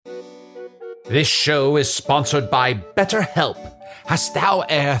This show is sponsored by BetterHelp. Hast thou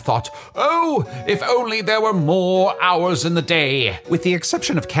e'er thought, oh, if only there were more hours in the day? With the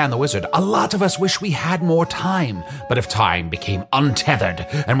exception of Can the Wizard, a lot of us wish we had more time. But if time became untethered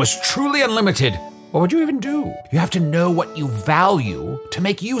and was truly unlimited, what would you even do? You have to know what you value to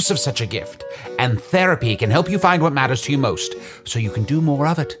make use of such a gift. And therapy can help you find what matters to you most, so you can do more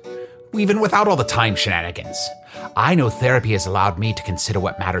of it, even without all the time shenanigans. I know therapy has allowed me to consider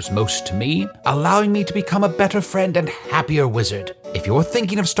what matters most to me, allowing me to become a better friend and happier wizard. If you're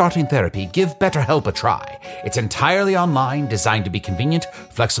thinking of starting therapy, give BetterHelp a try. It's entirely online, designed to be convenient,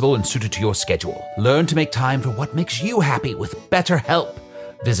 flexible, and suited to your schedule. Learn to make time for what makes you happy with BetterHelp.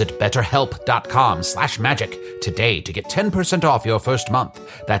 Visit betterhelp.com/magic today to get 10% off your first month.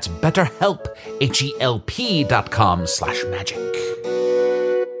 That's BetterHelp, HELP.com/magic.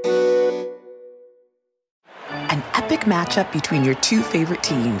 An epic matchup between your two favorite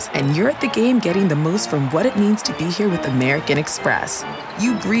teams, and you're at the game getting the most from what it means to be here with American Express.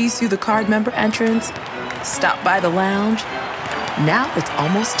 You breeze through the card member entrance, stop by the lounge. Now it's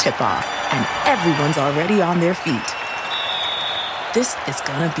almost tip-off, and everyone's already on their feet. This is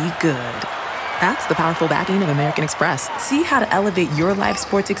gonna be good. That's the powerful backing of American Express. See how to elevate your live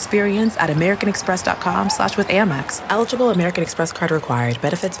sports experience at americanexpress.com/withAmex. Eligible American Express card required.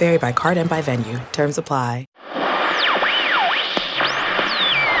 Benefits vary by card and by venue. Terms apply.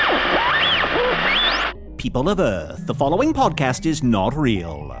 People of Earth, the following podcast is not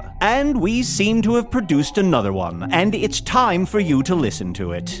real. And we seem to have produced another one, and it's time for you to listen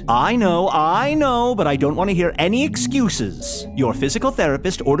to it. I know, but I don't want to hear any excuses. Your physical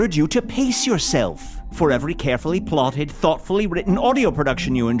therapist ordered you to pace yourself. For every carefully plotted, thoughtfully written audio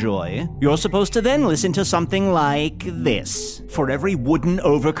production you enjoy, you're supposed to then listen to something like this. For every wooden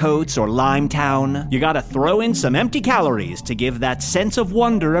overcoats or Limetown, you gotta throw in some empty calories to give that sense of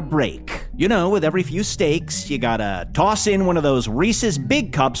wonder a break. You know, with every few steaks, you gotta toss in one of those Reese's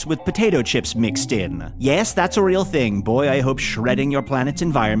Big Cups with potato chips mixed in. Yes, that's a real thing. Boy, I hope shredding your planet's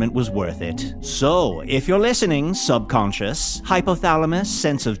environment was worth it. So, if you're listening, subconscious, hypothalamus,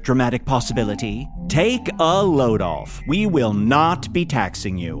 sense of dramatic possibility, take a load off. We will not be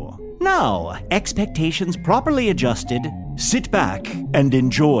taxing you. Now, expectations properly adjusted, sit back and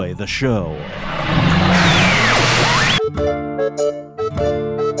enjoy the show.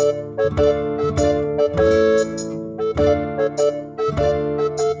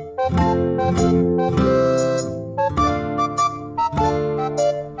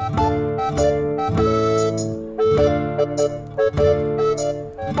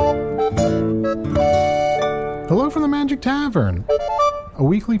 Hello from the Magic Tavern, a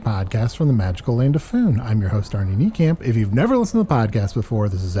weekly podcast from the magical land of Foon. I'm your host, Arnie Niekamp. If you've never listened to the podcast before,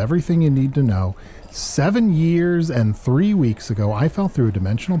 this is everything you need to know. 7 years and 3 weeks ago, I fell through a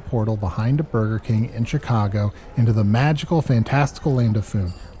dimensional portal behind a Burger King in Chicago into the magical, fantastical land of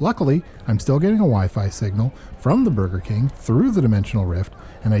Foon. Luckily, I'm still getting a Wi-Fi signal from the Burger King through the dimensional rift,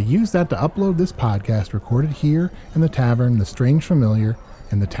 and I used that to upload this podcast recorded here in the tavern, the Strange Familiar,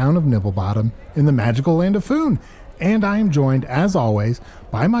 in the town of Nibblebottom, in the magical land of Foon. And I am joined, as always,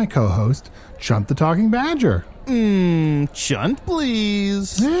 by my co-host, Chunt the Talking Badger. Chunt,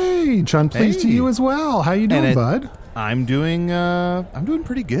 please. Hey, Chunt, please to you as well. How you doing, bud? I'm doing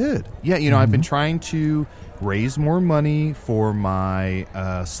pretty good. Yeah, I've been trying to raise more money for my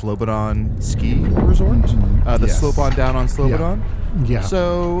Slobodan ski resort. The Yes. slope-on down on Slobodan. Yeah.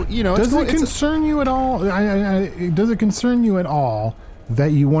 So, does it concern you at all? Does it concern you at all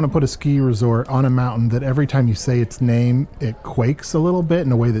that you want to put a ski resort on a mountain that every time you say its name, it quakes a little bit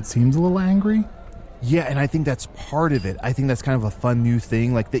in a way that seems a little angry? Yeah, and I think that's part of it. I think that's kind of a fun new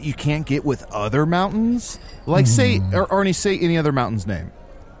thing, like that you can't get with other mountains. Like, say any other mountain's name.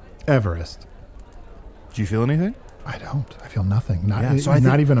 Everest. Do you feel anything? I don't. I feel nothing.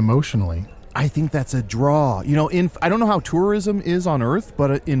 Not even emotionally. I think that's a draw. I don't know how tourism is on Earth,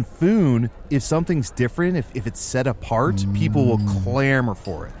 but in Foon, if something's different, if it's set apart, people will clamor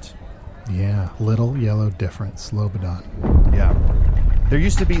for it. Yeah, little yellow different, Slobodan. Yeah.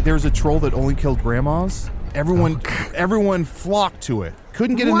 There was a troll that only killed grandmas. Everyone flocked to it.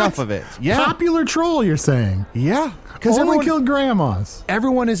 Couldn't get enough of it. Yeah. Popular troll, you're saying? Yeah. Because only killed grandmas.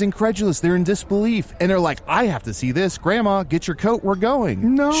 Everyone is incredulous. They're in disbelief. And they're like, I have to see this. Grandma, get your coat. We're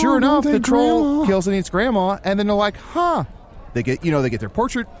going. No, sure enough, the troll grandma kills and eats grandma. And then they're like, huh. They get their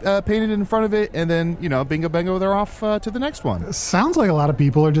portrait painted in front of it. And then, bingo, bango, they're off to the next one. Sounds like a lot of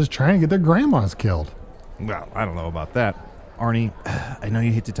people are just trying to get their grandmas killed. Well, I don't know about that. Arnie, I know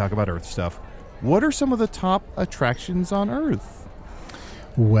you hate to talk about Earth stuff. What are some of the top attractions on Earth?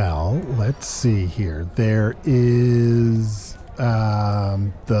 Well, let's see here. There is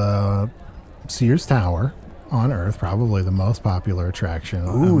the Sears Tower on Earth, probably the most popular attraction.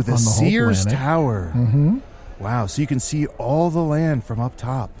 Ooh, on the whole Sears planet. Tower. Mm-hmm. Wow, so you can see all the land from up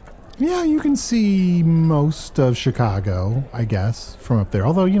top. Yeah, you can see most of Chicago, I guess, from up there.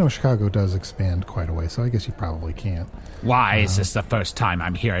 Although, Chicago does expand quite a way, so I guess you probably can't. Why is this the first time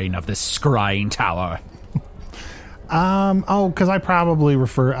I'm hearing of this scrying tower? Because I probably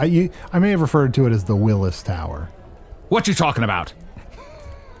I may have referred to it as the Willis Tower. What you talking about?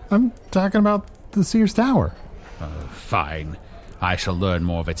 I'm talking about the Sears Tower. Fine. I shall learn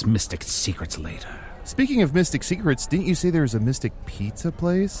more of its mystic secrets later. Speaking of mystic secrets, didn't you say there's a mystic pizza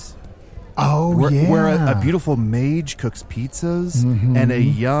place? Oh, Where a beautiful mage cooks pizzas and a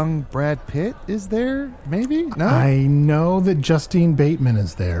young Brad Pitt is there, maybe? No? I know that Justine Bateman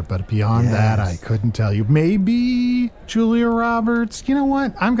is there, but beyond that, I couldn't tell you. Maybe Julia Roberts. You know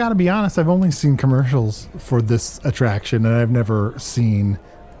what? I've got to be honest. I've only seen commercials for this attraction, and I've never seen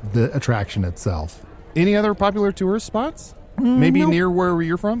the attraction itself. Any other popular tourist spots? Maybe nope. near where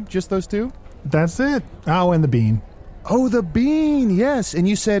you're from? Just those two? That's it. Oh, and the bean. Oh, the bean, yes. And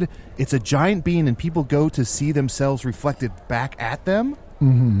you said it's a giant bean and people go to see themselves reflected back at them?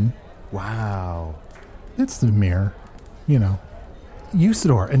 Mm-hmm. Wow. It's the mirror,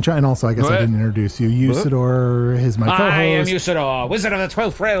 Usador. And also, I guess I didn't introduce you. Usador is my co-host. I am Usador, wizard of the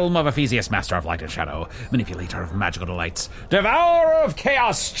 12th realm of Ephesius, master of light and shadow, manipulator of magical delights, devourer of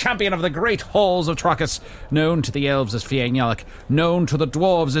chaos, champion of the great halls of Trachis, known to the elves as Fiangyalak, known to the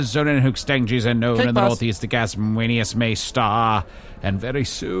dwarves as Zonin and Hookstanges, and known in the northeast as Mwenius Maystar. And very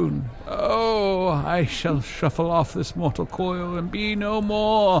soon, I shall shuffle off this mortal coil and be no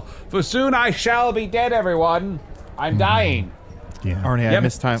more, for soon I shall be dead, everyone. I'm dying. Yeah. Arnie, I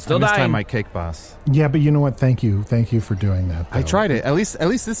missed time my cake boss. Yeah, but you know what? Thank you for doing that. Though. I tried it. At least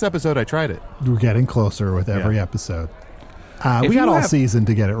this episode, I tried it. We're getting closer with every episode. We got all season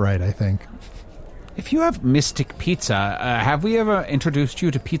to get it right, I think. If you have Mystic Pizza, have we ever introduced you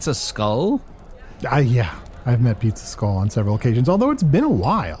to Pizza Skull? Yeah, I've met Pizza Skull on several occasions, although it's been a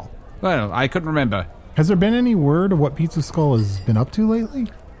while. Well, I couldn't remember. Has there been any word of what Pizza Skull has been up to lately?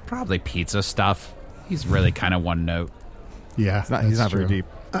 Probably pizza stuff. He's really kind of one note. Yeah, he's not very deep.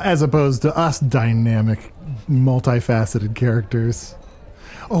 As opposed to us dynamic, multifaceted characters.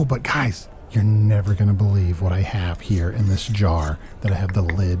 Oh, but guys, you're never going to believe what I have here in this jar that I have the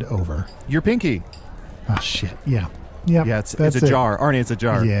lid over. Your pinky. Oh, shit. Yeah. Yep, yeah, it's a jar. Arnie, it's a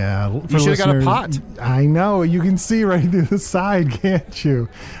jar. Yeah. You should have got a pot. I know. You can see right through the side, can't you?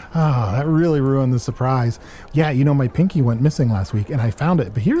 Oh, that really ruined the surprise. Yeah, my pinky went missing last week, and I found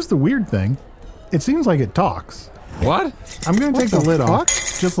it. But here's the weird thing. It seems like it talks. What? I'm going to take the lid off.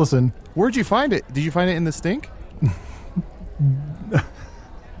 Just listen. Where'd you find it? Did you find it in the stink?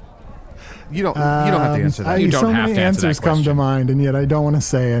 You don't have to answer that. You don't so have many to answer answers that come to question. mind, and yet I don't want to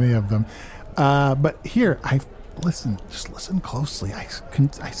say any of them. But here, just listen closely. I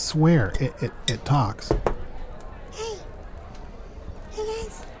swear it talks. Hey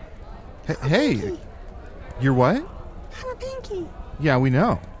guys. Hey. You're what? I'm a pinky. Yeah, we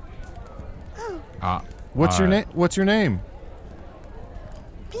know. Oh. What's your name? What's your name?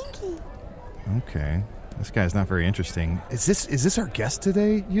 Pinky. Okay. This guy's not very interesting. Is this our guest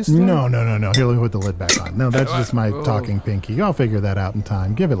today, Houston? No. Here, let me put the lid back on. No, that's just my talking pinky. I'll figure that out in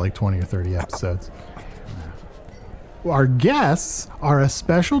time. Give it like 20 or 30 episodes. Our guests are a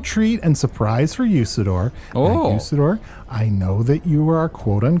special treat and surprise for Usador. Oh. And Usador, I know that you are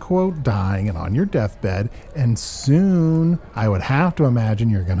quote-unquote dying and on your deathbed, and soon I would have to imagine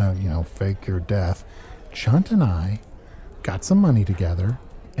you're going to, fake your death. Chunt and I got some money together,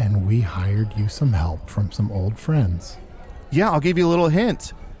 and we hired you some help from some old friends. Yeah, I'll give you a little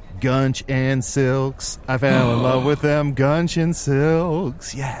hint. Gunch and Silks. I fell in love with them. Gunch and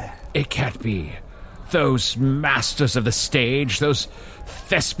Silks. Yeah. It can't be. Those masters of the stage, those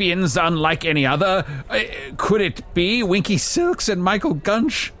thespians unlike any other. Could it be Winky Silks and Michael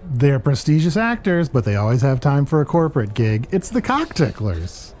Gunch? They're prestigious actors, but they always have time for a corporate gig. It's the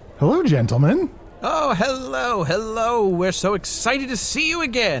Cockticklers. Hello, gentlemen. Oh, hello. We're so excited to see you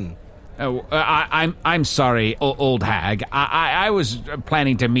again. Oh, I'm sorry, old hag. I was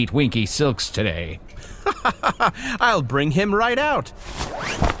planning to meet Winky Silks today. I'll bring him right out.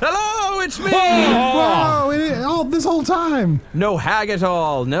 Hello, it's me! Whoa, this whole time. No hag at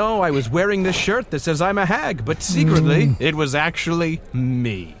all. No, I was wearing this shirt that says I'm a hag, but secretly, it was actually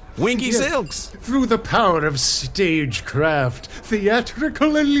me. Winky Silks. Through the power of stagecraft,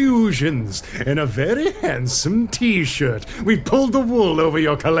 theatrical illusions, and a very handsome T-shirt, we pulled the wool over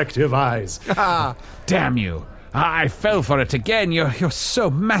your collective eyes. Damn you. I fell for it again. You're so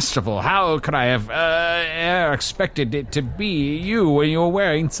masterful. How could I have expected it to be you when you were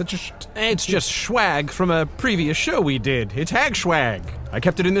wearing such a shirt? It's just swag from a previous show we did. It's hag swag. I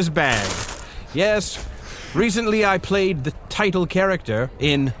kept it in this bag. Yes, recently I played the title character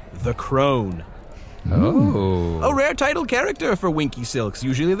in The Crone. Oh. A rare title character for Winky Silks.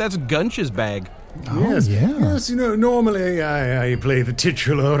 Usually that's Gunch's bag. Yes, yeah. yes, normally I play the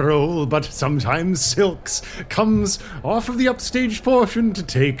titular role, but sometimes Silks comes off of the upstage portion to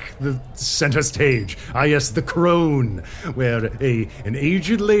take the center stage. Yes, The Crone, where an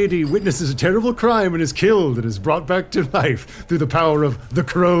aged lady witnesses a terrible crime and is killed and is brought back to life through the power of the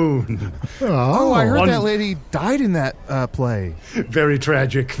Crone. Oh, I heard that lady died in that play. Very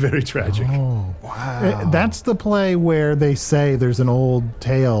tragic, very tragic. Oh, wow. That's the play where they say there's an old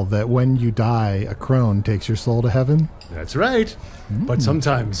tale that when you die, a crone takes your soul to heaven. That's right. But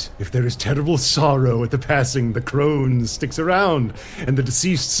sometimes, if there is terrible sorrow at the passing, the crone sticks around, and the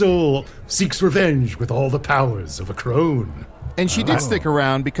deceased soul seeks revenge with all the powers of a crone. And she did stick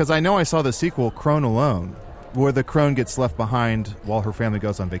around because I know I saw the sequel, Crone Alone, where the crone gets left behind while her family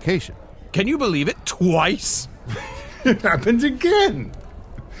goes on vacation. Can you believe it? Twice? It happened again.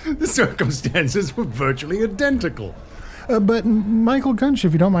 The circumstances were virtually identical. But Michael Gunch,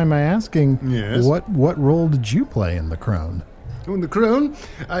 if you don't mind my asking, Yes? what role did you play in The Crone? In The Crone,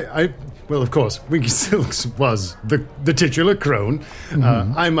 well, of course, Winky Silks was the titular crone.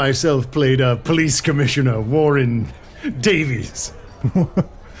 I myself played Police Commissioner Warren Davies.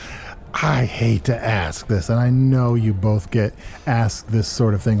 I hate to ask this, and I know you both get asked this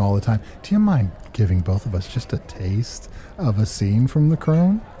sort of thing all the time. Do you mind giving both of us just a taste of a scene from The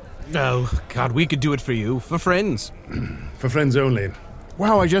Crone? Oh, God, we could do it for you, for friends. For friends only.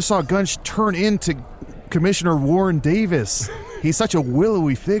 Wow, I just saw Gunch turn into Commissioner Warren Davis. He's such a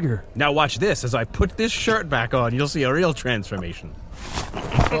willowy figure. Now watch this. As I put this shirt back on, you'll see a real transformation.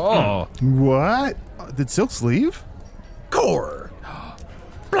 Oh. What? Did Silks leave? Core!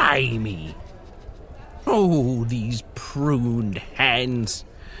 Blimey! Oh, these pruned hands.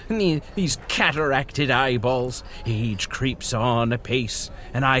 And these cataracted eyeballs. Age creeps on apace,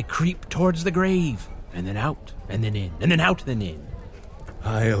 and I creep towards the grave. And then out, and then in, and then out, then in.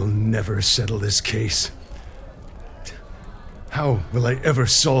 I'll never settle this case. How will I ever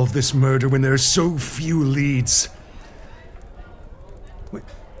solve this murder when there are so few leads? Wait.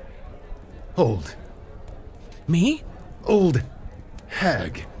 Hold. Me? Old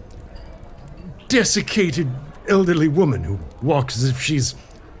hag. Desiccated elderly woman who walks as if she's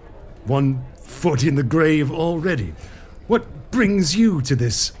 1 foot in the grave already. What brings you to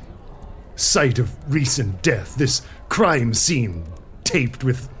this site of recent death, this crime scene taped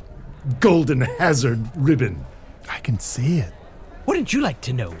with golden hazard ribbon? I can see it. Wouldn't you like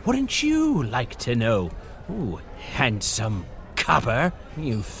to know? Wouldn't you like to know? Ooh, handsome copper.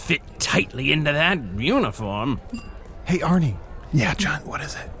 You fit tightly into that uniform. Hey, Arnie, Yeah, John, what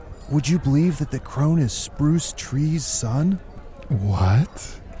is it? would you believe that the crone is Spruce Tree's son?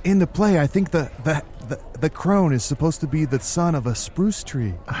 What? In the play, I think the crone is supposed to be the son of a spruce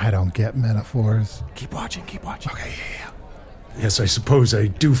tree. I don't get metaphors. Keep watching, keep watching. Okay, yeah. Yes, I suppose I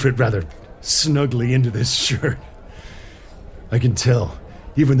do fit rather snugly into this shirt. I can tell,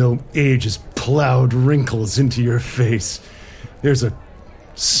 even though age has plowed wrinkles into your face, there's a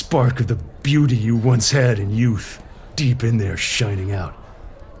spark of the beauty you once had in youth deep in there shining out.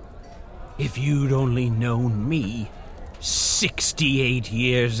 If you'd only known me 68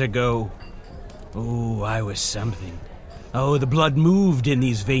 years ago. Oh, I was something. Oh, the blood moved in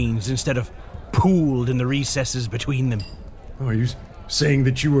these veins instead of pooled in the recesses between them. Oh, are you saying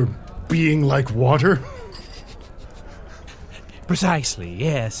that you were being like water? Precisely,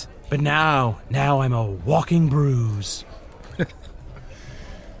 yes. But now I'm a walking bruise.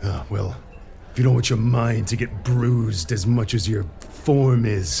 Well, if you don't want your mind to get bruised as much as your form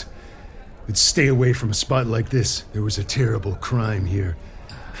is, then stay away from a spot like this. There was a terrible crime here.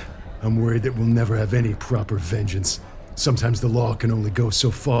 I'm worried that we'll never have any proper vengeance. Sometimes the law can only go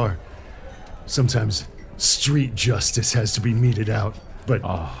so far. Sometimes street justice has to be meted out. But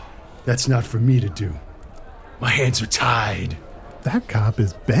that's not for me to do. My hands are tied. That cop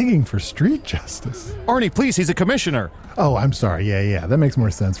is begging for street justice. Arnie, please, he's a commissioner. Oh, I'm sorry. Yeah. That makes more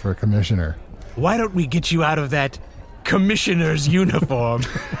sense for a commissioner. Why don't we get you out of that commissioner's uniform?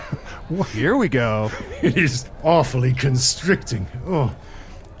 Here we go. It is awfully constricting. Oh,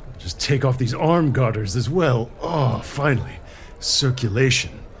 just take off these arm garters as well. Oh, finally.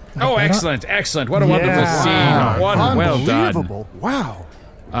 Circulation. Oh, excellent. What a wonderful scene. One well done. Unbelievable. Wow.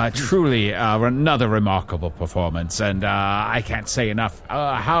 Truly another remarkable performance, and I can't say enough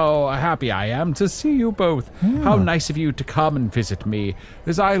how happy I am to see you both. How nice of you to come and visit me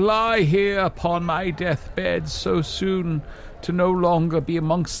as I lie here upon my deathbed so soon to no longer be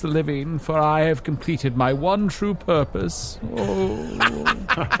amongst the living, for I have completed my one true purpose.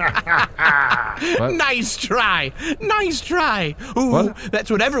 Nice try! Nice try! Ooh, What?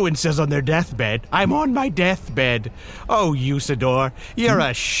 That's what everyone says on their deathbed. I'm on my deathbed. Oh, Usador, you're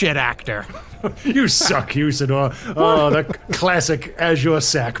a shit actor. You suck, Usador. Oh, the classic Azure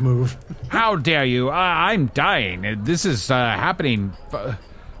sack move. How dare you? I'm dying. This is happening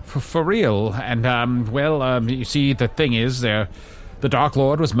for real. And, you see, the thing is, the Dark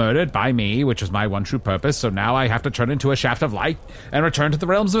Lord was murdered by me, which was my one true purpose, so now I have to turn into a shaft of light and return to the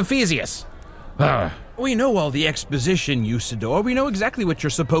realms of Ephesius. We know all the exposition, Usador. We know exactly what you're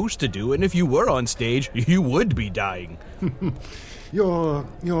supposed to do, and if you were on stage, you would be dying.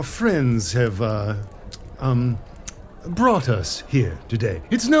 Your friends have, brought us here today.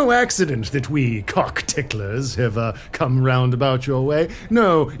 It's no accident that we cock ticklers have come round about your way.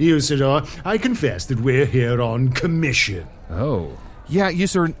 No, Usador, I confess that we're here on commission. Oh. Yeah,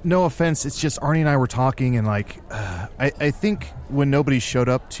 Usador, no offense. It's just Arnie and I were talking, and I think when nobody showed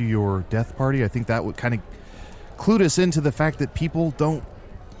up to your death party, I think that would kind of clued us into the fact that people don't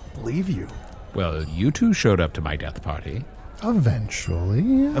believe you. Well, you two showed up to my death party. Eventually.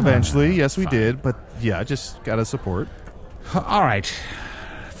 Yeah. Eventually, yes, we did, but yeah, just gotta support. All right.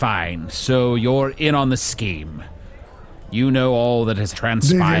 Fine. So you're in on the scheme. You know all that has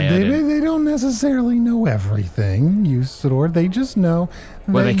transpired. They don't necessarily know everything, Usador. They just know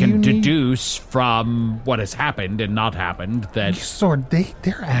Well, that they can you need- deduce from what has happened and not happened that... Usador,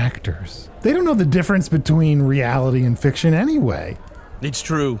 they're actors. They don't know the difference between reality and fiction anyway. It's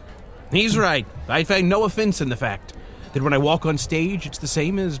true. He's right. I find no offense in the fact that when I walk on stage, it's the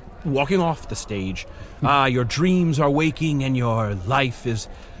same as walking off the stage. Your dreams are waking and your life is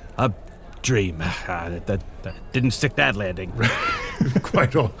a dream. That didn't stick that landing.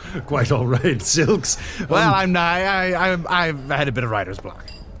 Quite all right, Silks. Well, I'm not. I've had a bit of writer's block.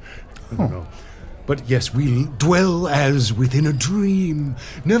 I don't know. But yes, we dwell as within a dream,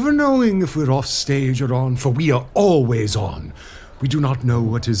 never knowing if we're off stage or on, for we are always on. We do not know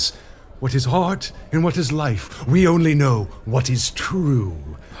what is art and what is life. We only know what is true.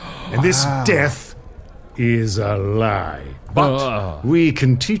 And this death is a lie. But we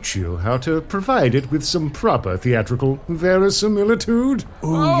can teach you how to provide it with some proper theatrical verisimilitude.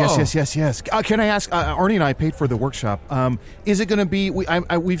 Ooh, yes. Can I ask, Arnie and I paid for the workshop. Is it going to be,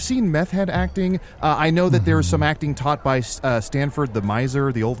 we've seen meth head acting. I know that there's some acting taught by Stanford, the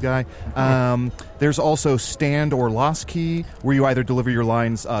miser, the old guy. There's also stand or lost key, where you either deliver your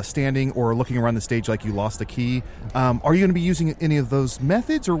lines standing or looking around the stage like you lost a key. Are you going to be using any of those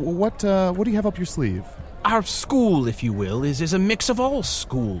methods, or what do you have up your sleeve? Our school, if you will, is a mix of all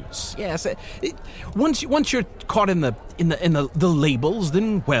schools. Yes. Once you're caught in the labels,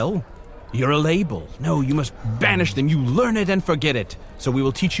 then well, you're a label. No, you must banish them. You learn it and forget it. So we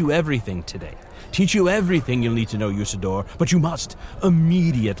will teach you everything today. Teach you everything you'll need to know, Usador, but you must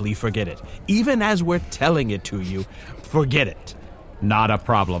immediately forget it. Even as we're telling it to you, forget it. Not a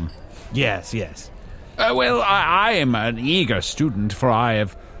problem. Yes. I am an eager student, for I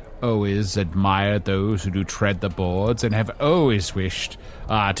have always admired those who do tread the boards and have always wished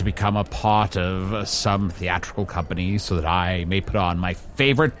to become a part of some theatrical company so that I may put on my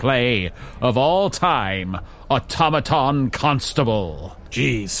favorite play of all time, Automaton Constable.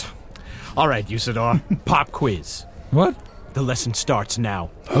 Jeez. All right, Usador, pop quiz. What? The lesson starts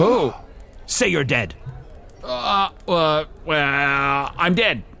now. Oh. Say you're dead. Well, I'm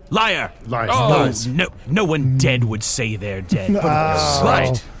dead. Liar. Lies. No one dead would say they're dead.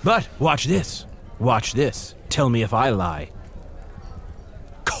 But watch this. Watch this. Tell me if I lie.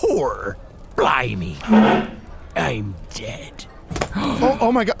 Core. Blimey. I'm dead.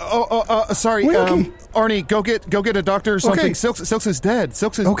 Oh my God! Sorry, Winky. Arnie, go get a doctor or something. Okay. Silks is dead.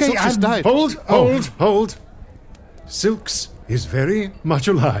 Silks Okay, just died. Hold. Silks is very much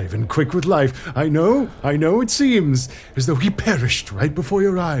alive and quick with life. I know it seems as though he perished right before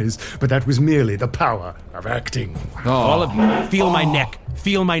your eyes, but that was merely the power of acting. All of you, feel my neck.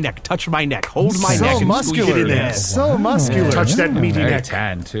 Feel my neck. Touch my neck. Hold my neck. So and muscular, squeeze it in there. man. So muscular. Touch that meaty Very neck.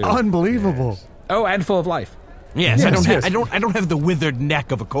 tan, too. Unbelievable. Oh, and full of life. Yes, Yes, I don't have the withered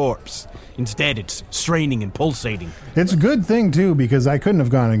neck of a corpse. Instead, it's straining and pulsating. It's a good thing, too, because I couldn't have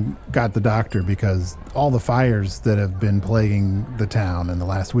gone and got the doctor because all the fires that have been plaguing the town in the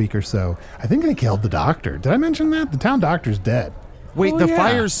last week or so, I think they killed the doctor. Did I mention that? The town doctor's dead. Wait, Oh, the yeah.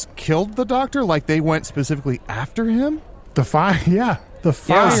 fires killed the doctor? Like they went specifically after him? The fire, yeah. The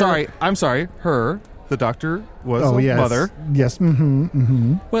fire... I'm sorry. Her, the doctor, was a yes. mother. Yes,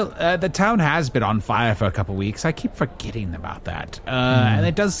 Well, the town has been on fire for a couple weeks. I keep forgetting about that. And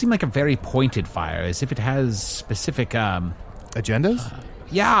it does seem like a very pointed fire, as if it has specific, Agendas?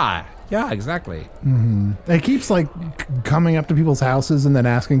 Yeah, exactly. It keeps, coming up to people's houses and then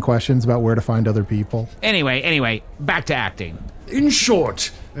asking questions about where to find other people. Anyway, back to acting. In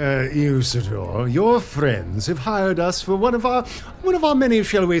short, Usador, your friends have hired us for one of our many,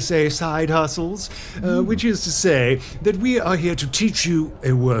 shall we say, side hustles, which is to say that we are here to teach you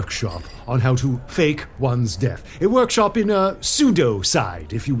a workshop on how to fake one's death. A workshop in a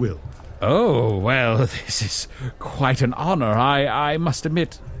pseudo-side, if you will. Oh, well, this is quite an honor. I must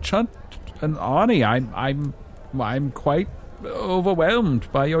admit, Chunt and Arnie, I'm quite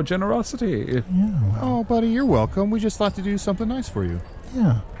overwhelmed by your generosity. Oh, buddy, you're welcome. We just thought to do something nice for you.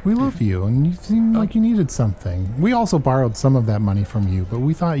 Yeah, we love you, and you seem like you needed something. We also borrowed some of that money from you, but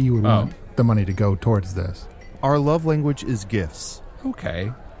we thought you would want the money to go towards this. Our love language is gifts.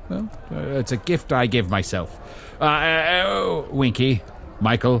 Okay. Well, it's a gift I give myself. Winky,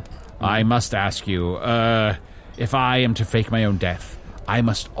 Michael, I must ask you, if I am to fake my own death, I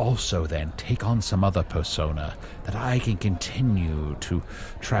must also then take on some other persona that I can continue to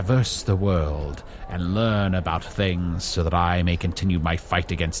traverse the world and learn about things so that I may continue my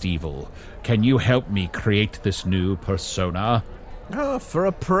fight against evil. Can you help me create this new persona? For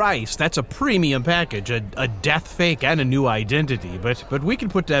a price. That's a premium package, a death fake and a new identity. But we can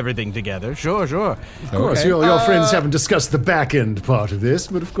put everything together. Sure. Of course, your friends haven't discussed the back end part of this,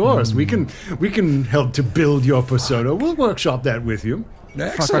 but of course we can help to build your persona. We'll workshop that with you.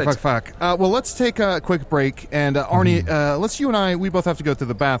 Excellent. Fuck. Well, let's take a quick break, and Arnie, you and I, we both have to go to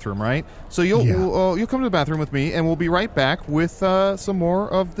the bathroom, right? So you'll come to the bathroom with me, and we'll be right back with some more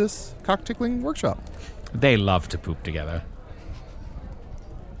of this cock-tickling workshop. They love to poop together.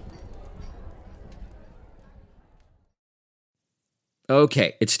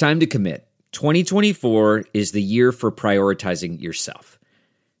 Okay, it's time to commit. 2024 is the year for prioritizing yourself.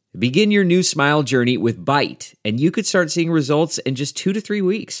 Begin your new smile journey with Byte, and you could start seeing results in just 2 to 3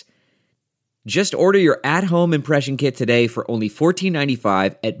 weeks. Just order your at-home impression kit today for only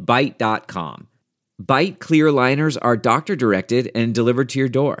 $14.95 at Byte.com. Byte clear liners are doctor-directed and delivered to your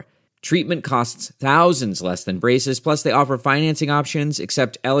door. Treatment costs thousands less than braces, plus they offer financing options,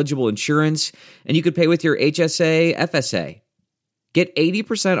 accept eligible insurance, and you could pay with your HSA, FSA. Get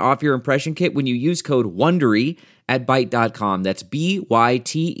 80% off your impression kit when you use code WONDERY at Byte.com. That's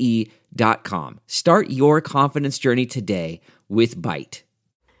BYTE.com. Start your confidence journey today with Byte.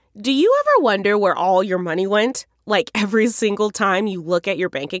 Do you ever wonder where all your money went? Like every single time you look at your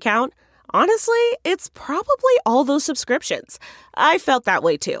bank account? Honestly, it's probably all those subscriptions. I felt that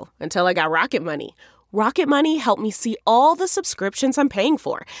way too, until I got Rocket Money. Rocket Money helped me see all the subscriptions I'm paying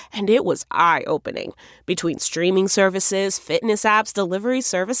for, and it was eye-opening. Between streaming services, fitness apps, delivery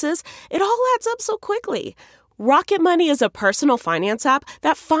services, it all adds up so quickly. Rocket Money is a personal finance app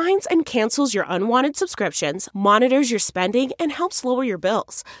that finds and cancels your unwanted subscriptions, monitors your spending, and helps lower your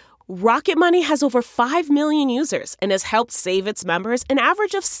bills. Rocket Money has over 5 million users and has helped save its members an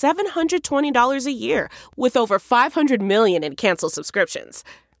average of $720 a year, with over 500 million in canceled subscriptions.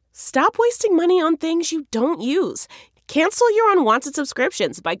 Stop wasting money on things you don't use. Cancel your unwanted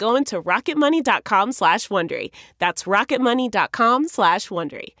subscriptions by going to rocketmoney.com/Wondery. That's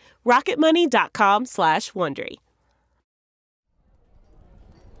rocketmoney.com/Wondery. rocketmoney.com/Wondery.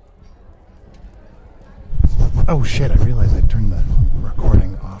 Oh shit, I realized I turned the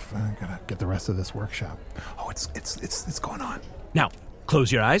recording off. I gotta get the rest of this workshop. Oh, it's going on. Now,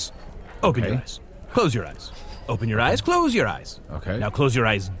 close your eyes. Open your eyes. Close your eyes. Open your eyes. Close your eyes. Okay. Now close your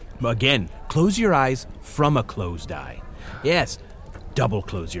eyes again. Close your eyes from a closed eye. Yes. Double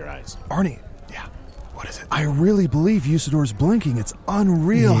close your eyes. Arnie. Yeah. What is it? I really believe Usador's blinking. It's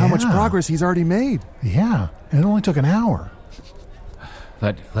unreal how much progress he's already made. Yeah, and it only took an hour.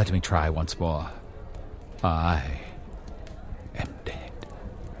 Let me try once more. I am dead.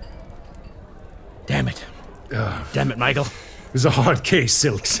 Damn it. Damn it, Michael. It's a hard case,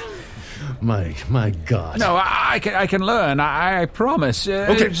 Silks. My God. No, I can learn. I promise.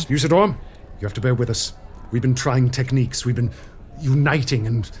 Okay, Usador, you have to bear with us. We've been trying techniques. We've been uniting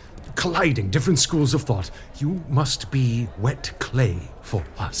and colliding different schools of thought. You must be wet clay for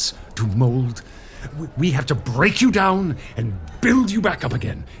us to mold. We have to break you down and build you back up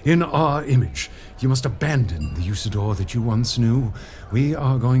again in our image. You must abandon the Usador that you once knew. We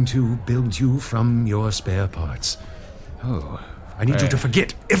are going to build you from your spare parts. Oh. I need you to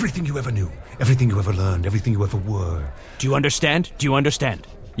forget everything you ever knew, everything you ever learned, everything you ever were. Do you understand? Do you understand?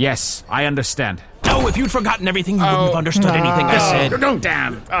 Yes, I understand. No, if you'd forgotten everything, you wouldn't have understood anything I said. No,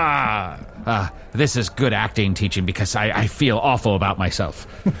 damn. This is good acting teaching because I feel awful about myself.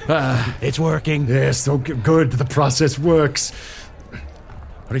 It's working. Yes, so good. The process works.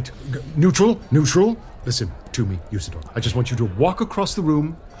 All right, neutral. Listen to me, Usador. I just want you to walk across the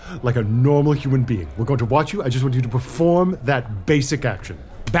room like a normal human being. We're going to watch you. I just want you to perform that basic action.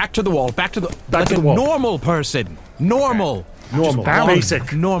 Back to the wall. Back to the wall. Normal person. Normal. Normal.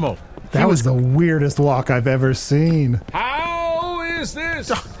 Basic. Normal. That was the weirdest walk I've ever seen. How is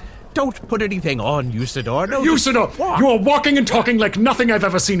this? Don't put anything on, Usador. No, Usador, you are walking and talking like nothing I've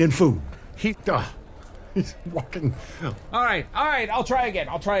ever seen in food. He's walking. All right. I'll try again.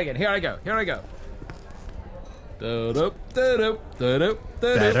 Here I go. Better.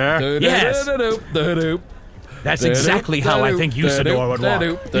 Yes. That's exactly how I think Usador would walk.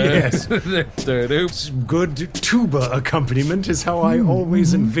 Yes. Good tuba accompaniment is how I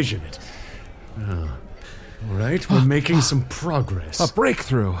always envision it. All right, we're making some progress. A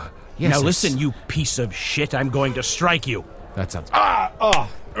breakthrough. Yes, Now listen, you piece of shit. I'm going to strike you. That sounds...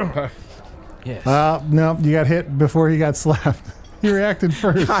 Yes. No, you got hit before he got slapped. He reacted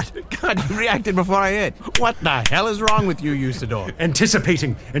first. God, you reacted before I hit. What the hell is wrong with you, Usador?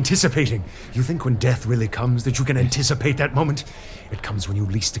 Anticipating. You think when death really comes that you can anticipate that moment? It comes when you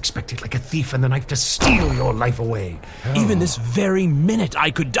least expect it, like a thief in the night to steal your life away. Even this very minute, I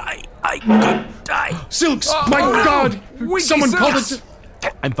could die. I could die. Silks! My God! Winky Someone called Silks! it...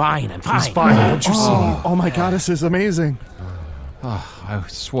 I'm fine. He's fine, don't you see? Oh my God, this is amazing. I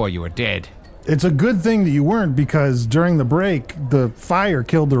swore you were dead. It's a good thing that you weren't, because during the break, the fire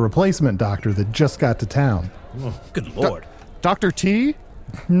killed the replacement doctor that just got to town. Good Lord. Dr. T?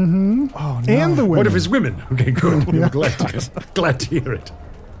 Mm-hmm. Oh, no. And the women. One of his women. Okay, good. I'm glad to hear it.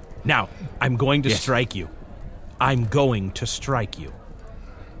 Now, I'm going to strike you. I'm going to strike you.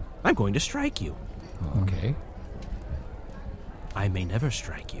 Okay. I may never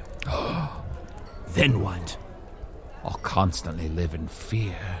strike you. Then what? I'll constantly live in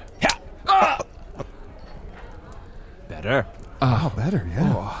fear. Better. Better,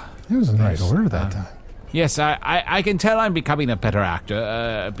 yeah. It was in the right order that time. Yes, I can tell I'm becoming a better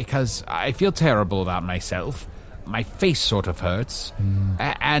actor because I feel terrible about myself. My face sort of hurts,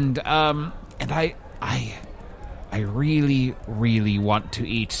 and I really, really want to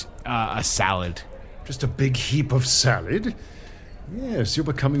eat a salad. Just a big heap of salad? Yes, you're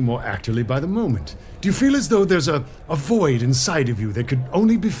becoming more actorly by the moment. Do you feel as though there's a void inside of you that could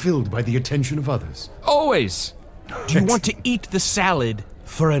only be filled by the attention of others? Always. Do you want to eat the salad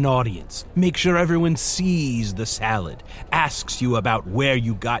for an audience? Make sure everyone sees the salad. Asks you about where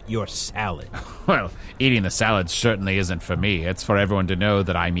you got your salad. Well, eating the salad certainly isn't for me. It's for everyone to know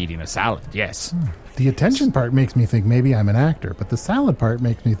that I'm eating a salad, yes. The attention part makes me think maybe I'm an actor, but the salad part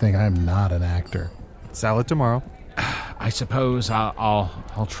makes me think I'm not an actor. Salad tomorrow. I suppose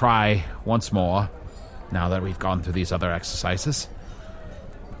I'll try once more, now that we've gone through these other exercises.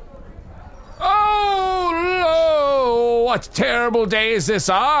 Oh, what terrible day is this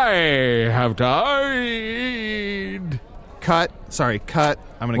I have died. Cut. Sorry, cut.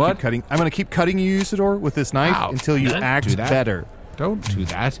 I'm gonna What? keep cutting. I'm gonna keep cutting you, Usador, with this knife Ow. until you Don't act do that. better. Don't do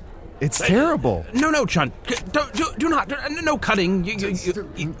that. It's terrible. No, Chun. Do not. No cutting.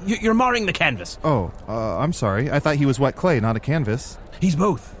 You're marring the canvas. Oh, I'm sorry. I thought he was wet clay, not a canvas. He's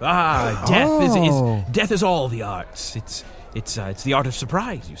both. Death is all the arts. It's the art of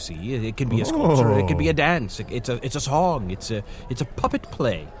surprise. You see, it can be a sculpture, it can be a dance, it's a song, it's a puppet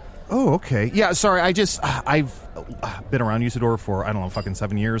play. Oh, okay. Yeah, sorry. I've been around Usador for, I don't know, fucking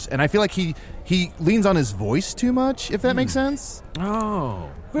 7 years, and I feel like he leans on his voice too much, if that makes sense. Oh,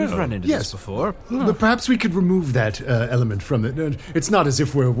 we've run into this before. But perhaps we could remove that element from it. It's not as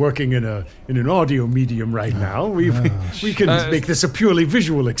if we're working in an audio medium right now. We can make this a purely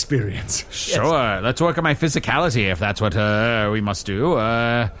visual experience. Sure, let's work on my physicality if that's what we must do.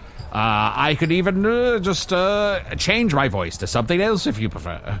 I could even just change my voice to something else if you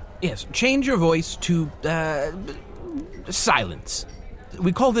prefer. Yes, change your voice to silence.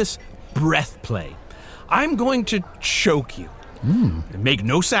 We call this breath play. I'm going to choke you. Make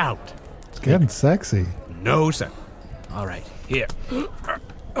no sound. It's getting sexy. No sound. All right, here.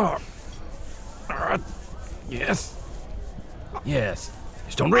 Yes. Yes.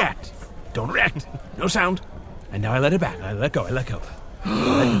 Just don't react. Don't react. No sound. And now I let it back. I let go.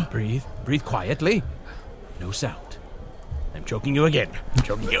 Breathe. Breathe quietly. No sound. I'm choking you again.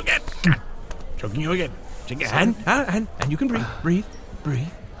 Choking you again. And you can breathe.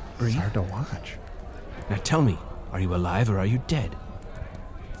 It's hard to watch. Now tell me, are you alive or are you dead?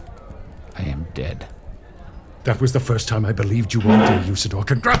 I am dead. That was the first time I believed you all day, Usador.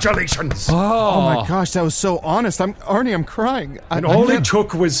 Congratulations! Oh my gosh, that was so honest. Arnie, I'm crying. And all it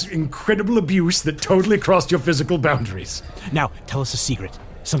took was incredible abuse that totally crossed your physical boundaries. Now, tell us a secret.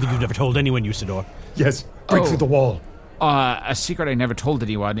 Something you've never told anyone, Usador. Yes, break through the wall. A secret I never told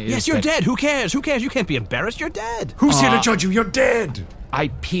anyone is Yes, you're dead. Who cares? Who cares? You can't be embarrassed. You're dead. Who's here to judge you? You're dead! I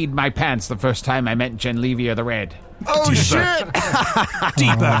peed my pants the first time I met Genlevia the Red. Oh, shit!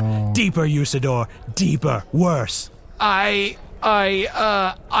 Deeper, Usador. Deeper. Worse. I'm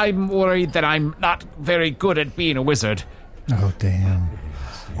worried that I'm not very good at being a wizard. Oh, damn.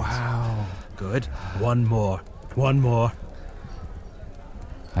 Wow. Good. One more.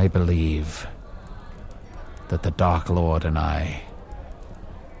 I believe that the Dark Lord and I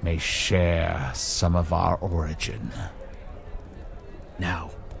may share some of our origin. Now,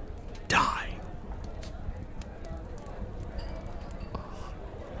 die.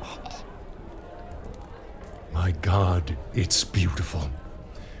 My God, it's beautiful.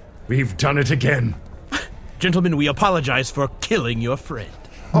 We've done it again. Gentlemen, we apologize for killing your friend.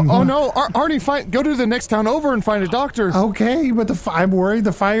 Oh no, Arnie, go to the next town over and find a doctor. Okay, but I'm worried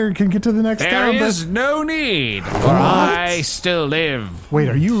the fire can get to the next town. There is no need, for I still live. Wait,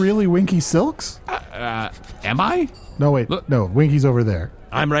 are you really Winky Silks? Am I? No, wait. Look. No, Winky's over there.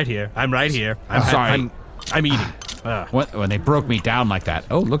 I'm right here. I'm sorry. I'm eating. When they broke me down like that.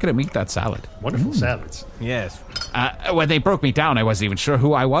 Oh, look at him eat that salad. Wonderful salads. Yes. When they broke me down, I wasn't even sure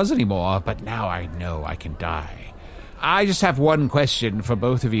who I was anymore, but now I know I can die. I just have one question for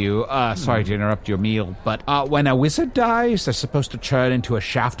both of you. Sorry to interrupt your meal, but when a wizard dies, they're supposed to turn into a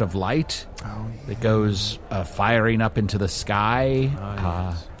shaft of light that goes firing up into the sky.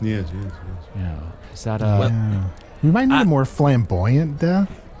 Yes. Yeah. Is that We might need a more flamboyant death.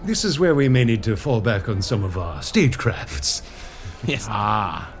 This is where we may need to fall back on some of our stagecrafts. Yes.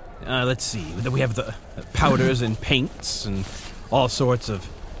 Let's see. We have the powders and paints and all sorts of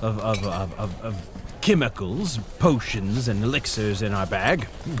chemicals, potions, and elixirs in our bag.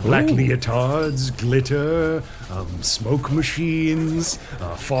 Black leotards, glitter, smoke machines,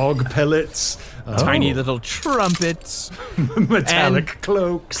 fog pellets, Tiny little trumpets. metallic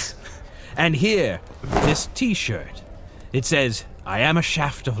cloaks. And here, this T-shirt. It says, "I am a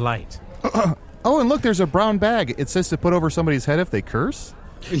shaft of light." Oh, and look, there's a brown bag. It says to put over somebody's head if they curse.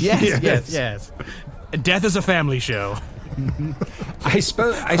 Yes. Death is a family show. I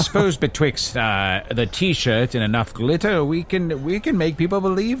suppose betwixt the T-shirt and enough glitter, we can make people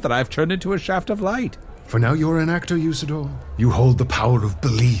believe that I've turned into a shaft of light. For now you're an actor, Usador. You hold the power of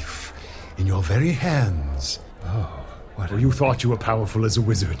belief in your very hands. Well, you thought you were powerful as a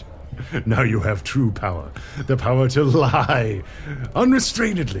wizard. Now you have true power. The power to lie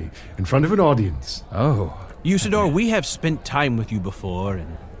unrestrainedly in front of an audience. Usador, we have spent time with you before,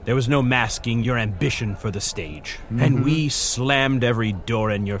 and there was no masking your ambition for the stage. Mm-hmm. And we slammed every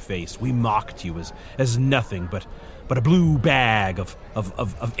door in your face. We mocked you as nothing but a blue bag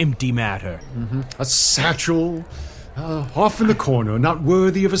of empty matter. Mm-hmm. A satchel, off in the corner, not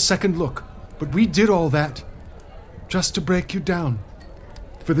worthy of a second look. But we did all that just to break you down.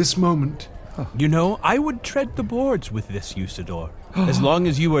 For this moment. You know, I would tread the boards with this, Usador. As long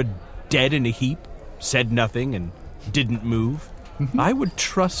as you were dead in a heap, said nothing, and didn't move, I would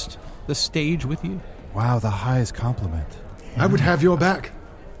trust the stage with you. Wow, the highest compliment. I would have your back.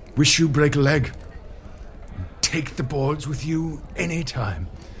 Wish you break a leg. Take the boards with you anytime.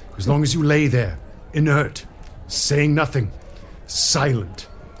 As long as you lay there, inert, saying nothing, silent,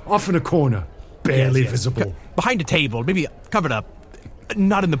 off in a corner, barely visible. Behind a table, maybe covered up.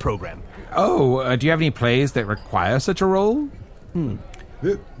 Not in the program. Do you have any plays that require such a role?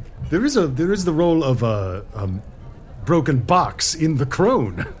 There is the role of a broken box in the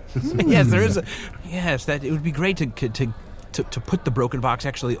crone. Yes, there is. That it would be great to put the broken box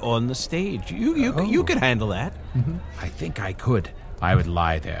actually on the stage. You could handle that. Mm-hmm. I think I could. I would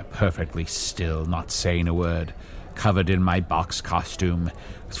lie there perfectly still, not saying a word, covered in my box costume,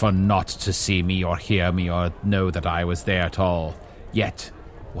 for not to see me or hear me or know that I was there at all. Yet,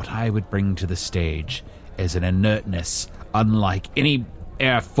 what I would bring to the stage is an inertness unlike any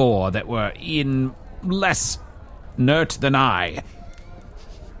Air 4 that were in less inert than I.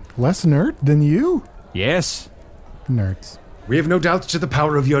 Less inert than you? Yes. Nerds. We have no doubts to the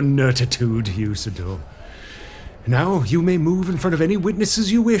power of your nertitude, Usador. Now you may move in front of any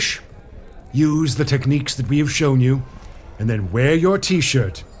witnesses you wish. Use the techniques that we have shown you, and then wear your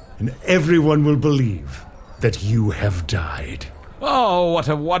T-shirt, and everyone will believe that you have died. Oh, what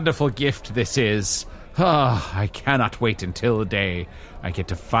a wonderful gift this is. I cannot wait until the day I get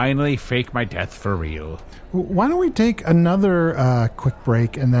to finally fake my death for real. Why don't we take another quick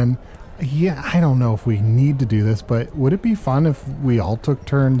break, and then Yeah, I don't know if we need to do this, but would it be fun if we all took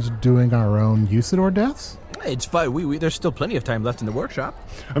turns doing our own Usador deaths? It's fine. There's still plenty of time left in the workshop.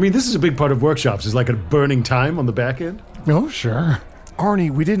 I mean, this is a big part of workshops. Is like a burning time on the back end. Oh, sure.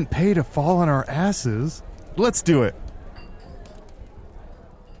 Arnie, we didn't pay to fall on our asses. Let's do it.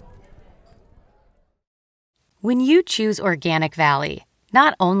 When you choose Organic Valley,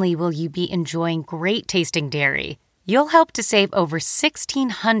 not only will you be enjoying great tasting dairy, you'll help to save over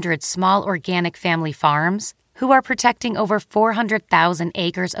 1,600 small organic family farms who are protecting over 400,000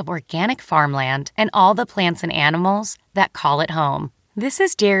 acres of organic farmland and all the plants and animals that call it home. This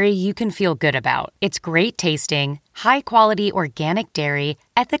is dairy you can feel good about. It's great tasting, high-quality organic dairy,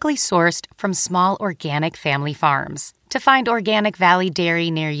 ethically sourced from small organic family farms. To find Organic Valley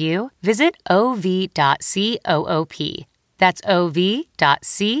Dairy near you, visit ov.coop. That's ov.coop.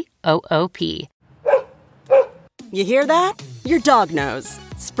 You hear that? Your dog knows.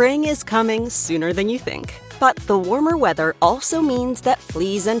 Spring is coming sooner than you think. But the warmer weather also means that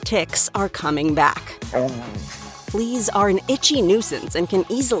fleas and ticks are coming back. Fleas are an itchy nuisance and can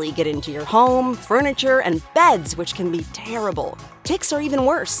easily get into your home, furniture, and beds, which can be terrible. Ticks are even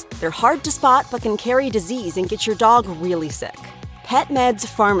worse. They're hard to spot but can carry disease and get your dog really sick. PetMeds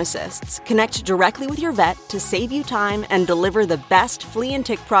pharmacists connect directly with your vet to save you time and deliver the best flea and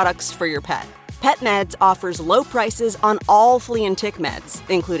tick products for your pet. PetMeds offers low prices on all flea and tick meds,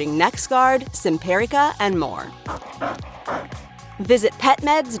 including NexGard, Simparica, and more. Visit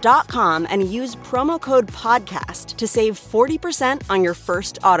PetMeds.com and use promo code PODCAST to save 40% on your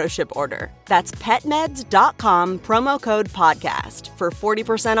first AutoShip order. That's PetMeds.com, promo code PODCAST for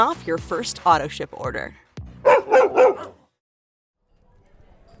 40% off your first AutoShip order.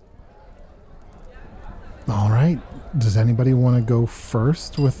 All right. Does anybody want to go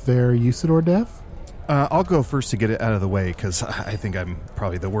first with their Usador death? I'll go first to get it out of the way, because I think I'm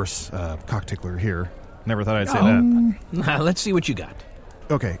probably the worst cock tickler here. Never thought I'd say that. Let's see what you got.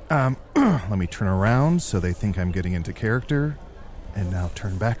 Okay, let me turn around so they think I'm getting into character, and now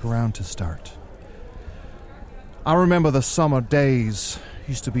turn back around to start. I remember the summer days.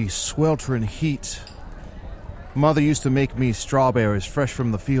 Used to be sweltering heat. Mother used to make me strawberries fresh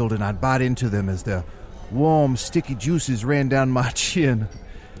from the field, and I'd bite into them as their warm, sticky juices ran down my chin.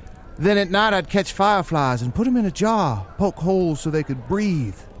 Then at night I'd catch fireflies and put them in a jar, poke holes so they could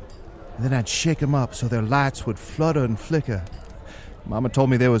breathe. And then I'd shake them up so their lights would flutter and flicker. Mama told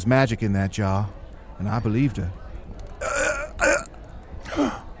me there was magic in that jar, and I believed her.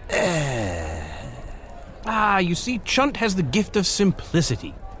 You see, Chunt has the gift of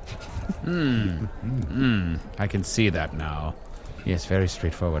simplicity. I can see that now. Yes, very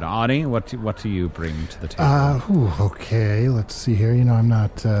straightforward. Arnie, what do you bring to the table? Okay, let's see here. You know, I'm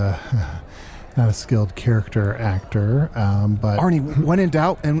not a skilled character actor, but... Arnie, when in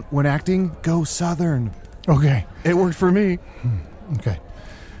doubt and when acting, go Southern. Okay. It worked for me. Okay.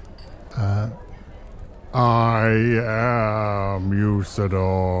 I am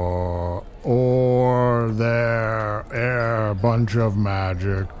Usador, or there a bunch of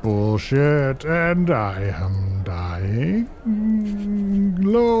magic bullshit, and I am dying.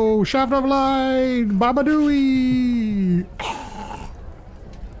 Lo, shaft of light, Babadooey.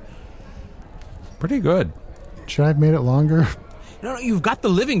 Pretty good. Should I have made it longer? No, you've got the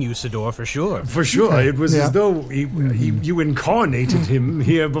living Usador for sure. For sure. It was as though you incarnated him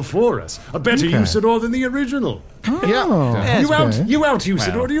here before us. A better Usador than the original. Oh, you out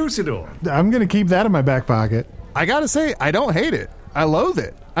Usador Usador. I'm going to keep that in my back pocket. I gotta say, I don't hate it. I loathe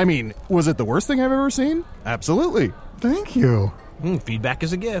it. I mean, was it the worst thing I've ever seen? Absolutely. Thank you. Feedback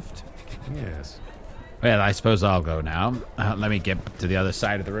is a gift. Yes. Well, I suppose I'll go now. Let me get to the other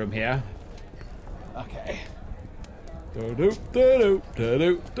side of the room here. Okay. I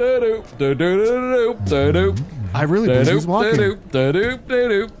really believe he's walking.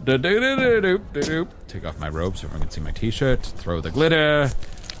 Take off my robe so everyone can see my t-shirt. Throw the glitter.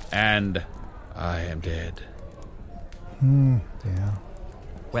 And I am dead. Yeah.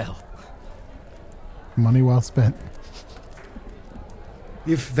 Well. Money well spent.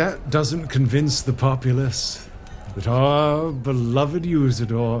 If that doesn't convince the populace that our beloved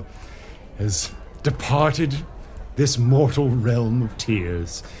Usador has departed this mortal realm of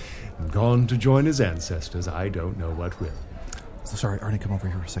tears and gone to join his ancestors, I don't know what will. So sorry, Arnie, come over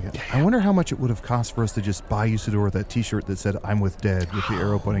here for a second. I wonder how much it would have cost for us to just buy Usador that t-shirt that said, "I'm with Dead," with the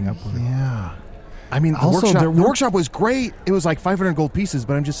arrow pointing upward. Yeah. I mean, Also, the workshop was great. It was like 500 gold pieces,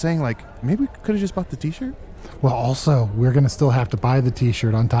 but I'm just saying, like, maybe we could have just bought the t-shirt? Well, also, we're going to still have to buy the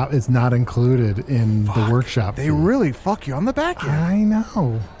t-shirt on top. It's not included in the workshop They fee. really fuck you on the back end. I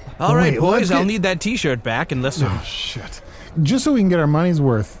know. All right, boys, let's I'll get- need that t-shirt back unless... Oh, shit. Just so we can get our money's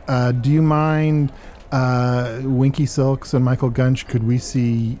worth, do you mind, Winky Silks and Michael Gunch, could we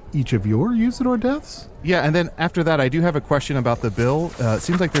see each of your Usador deaths? Yeah, and then after that, I do have a question about the bill. It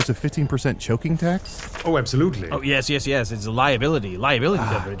seems like there's a 15% choking tax. Oh, absolutely. Oh, yes. It's a liability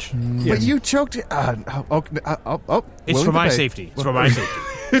coverage. But you choked... It's for my safety. It's for my safety.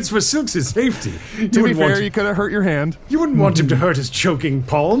 It's for Silks' safety. To be fair, you could have hurt your hand. You wouldn't want him to hurt his choking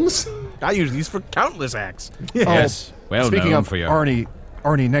palms. I use these for countless acts. Yes. Well Speaking known of for you.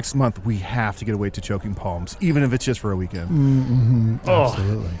 Arnie, next month we have to get away to choking palms, even if it's just for a weekend.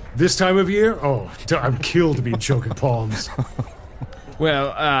 Absolutely. This time of year? Oh, I'm killed to be choking palms.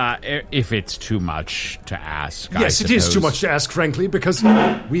 Well, if it's too much to ask, Yes, it is too much to ask, frankly, because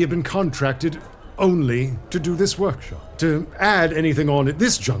we have been contracted only to do this workshop. To add anything on at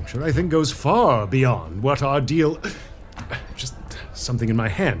this juncture, I think goes far beyond what our deal... Just something in my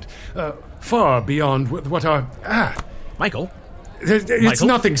hand. Far beyond what our... Michael? It's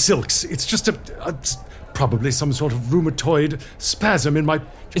nothing, Silks. It's just probably some sort of rheumatoid spasm in my...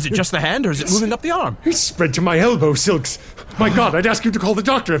 Is it just the hand, or is it moving up the arm? It's spread to my elbow, Silks. My God, I'd ask you to call the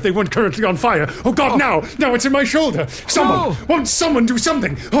doctor if they weren't currently on fire. Oh, God, now it's in my shoulder. Won't someone do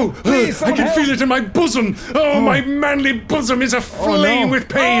something? Please, I can feel it in my bosom. My manly bosom is aflame with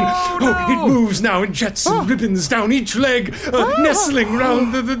pain. It moves now in jets and ribbons down each leg, nestling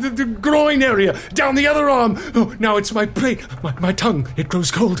round the groin area, down the other arm. Oh, now it's my brain, my tongue. It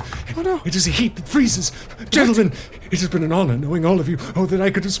grows cold. It is a heat that freezes. Gentlemen, it has been an honor knowing all of you. Oh, that I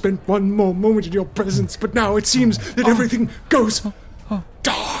could have spent one more moment in your presence, but now it seems that everything goes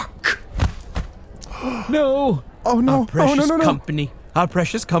dark. No. Oh, no. Our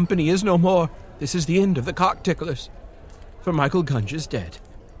precious company is no more. This is the end of the cock ticklers. For Michael Gunch is dead.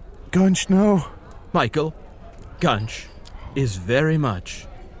 Gunch, no. Michael Gunch is very much...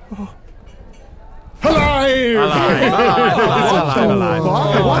 Alive!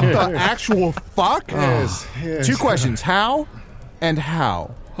 What the actual fuck? Yes. Two questions. How and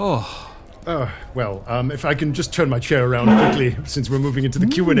how? Well, if I can just turn my chair around quickly, since we're moving into the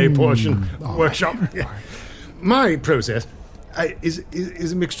Q&A portion of the workshop. My process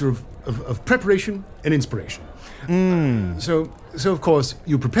is a mixture of preparation and inspiration. So of course,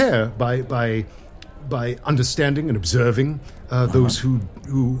 you prepare by understanding and observing those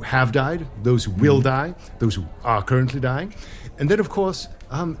who have died, those who will die, those who are currently dying. And then, of course,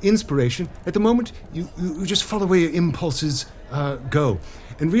 inspiration. At the moment, you just follow where your impulses go.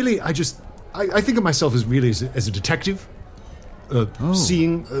 And really, I think of myself as really as a detective,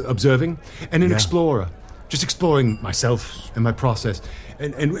 seeing, observing, and an explorer. Just exploring myself and my process.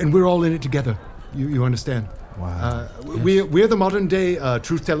 And we're all in it together. You understand? Wow. We're the modern day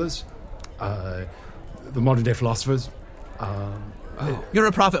truth tellers, the modern day philosophers. You're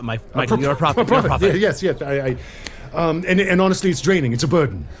a prophet, Michael. You're a prophet. You're a prophet. Yes. And honestly, it's draining. It's a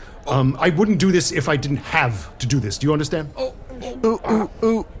burden. I wouldn't do this if I didn't have to do this. Do you understand? Ooh.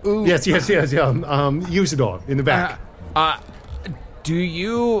 Yes. Usador in the back. Do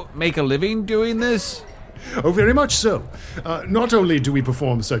you make a living doing this? Oh, very much so. Not only do we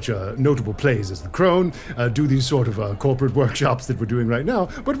perform such notable plays as The Crone, do these sort of corporate workshops that we're doing right now,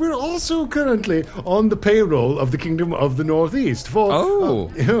 but we're also currently on the payroll of the Kingdom of the Northeast for...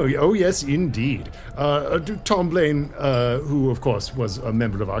 Oh, yes, indeed. Tom Blaine, who, of course, was a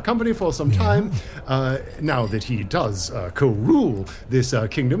member of our company for some time, now that he does co-rule this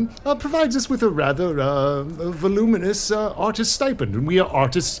kingdom, provides us with a rather voluminous artist stipend, and we are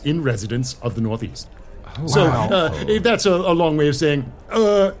artists in residence of the Northeast. So that's a long way of saying,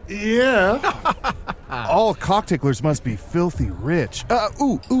 yeah. All cock ticklers must be filthy rich.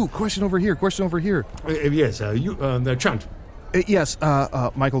 Question over here. Yes, Chant. Yes,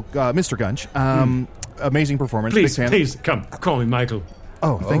 Michael, Mr. Gunch. Amazing performance. Please, come, call me Michael.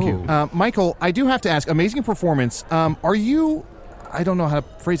 Oh, thank you. Michael, I do have to ask, amazing performance. Are you... I don't know how to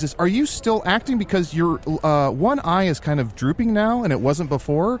phrase this. Are you still acting because your one eye is kind of drooping now and it wasn't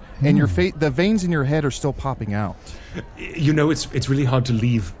before, and your the veins in your head are still popping out? You know, it's really hard to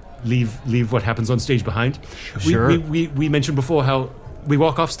leave what happens on stage behind. Sure. We mentioned before how we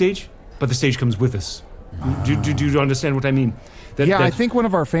walk off stage, but the stage comes with us. Do you understand what I mean? I think one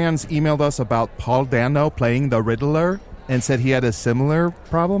of our fans emailed us about Paul Dano playing the Riddler and said he had a similar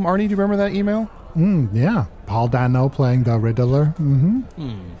problem. Arnie, do you remember that email? Yeah. Paul Dano playing the Riddler.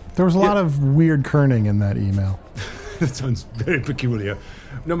 There was a lot of weird kerning in that email. That sounds very peculiar.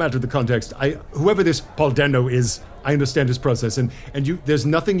 No matter the context, whoever this Paul Dano is, I understand his process, and there's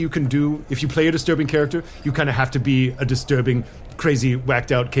nothing you can do. If you play a disturbing character, you kind of have to be a disturbing, crazy,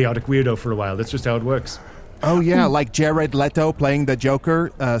 whacked out, chaotic weirdo for a while. That's just how it works. Oh, yeah, like Jared Leto playing the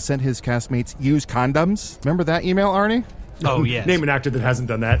Joker sent his castmates use condoms. Remember that email, Arnie? Oh, yes. Name an actor that hasn't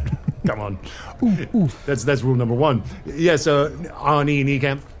done that. Come on. That's rule number one. Yes, Arnie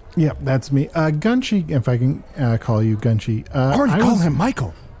Niekamp. Yep, that's me. Gunchy, if I can call you Gunchy. Already call him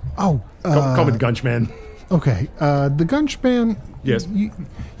Michael. Oh. Call me the Gunch Man. Okay. The Gunch Man. Yes.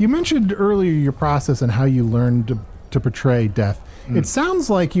 You mentioned earlier your process and how you learned to portray death. It sounds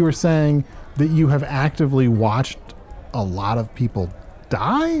like you were saying that you have actively watched a lot of people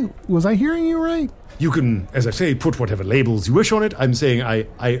die. Was I hearing you right? You can, as I say, put whatever labels you wish on it. I'm saying I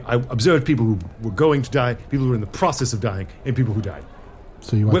observed people who were going to die, people who were in the process of dying, and people who died.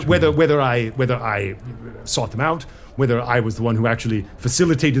 So you watched whether I sought them out, whether I was the one who actually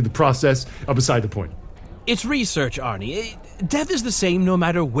facilitated the process, are beside the point. It's research, Arnie. Death is the same no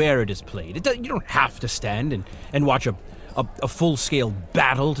matter where it is played. You don't have to stand and watch a full-scale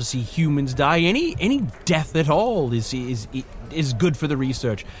battle to see humans die. Any death at all is good for the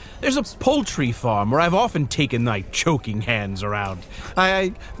research. There's a poultry farm where I've often taken choking hands around.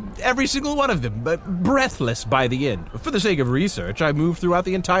 Every single one of them, breathless by the end. For the sake of research, I moved throughout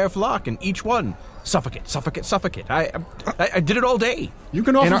the entire flock, and each one suffocate. I did it all day. You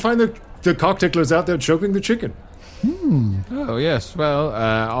can often find the cockticklers out there choking the chicken. Oh, yes. Well,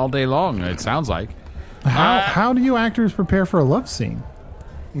 all day long, it sounds like. How do you actors prepare for a love scene?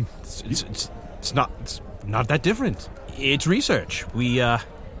 It's not that different. It's research. We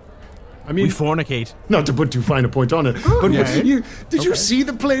fornicate. Not to put too fine a point on it, but did you see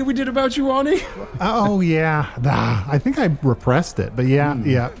the play we did about you, Arnie? Oh, yeah. I think I repressed it, but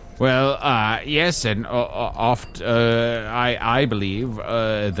yeah. Well, yes, and I believe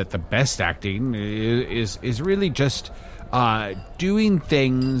that the best acting is really just doing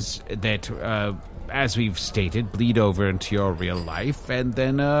things that, as we've stated, bleed over into your real life and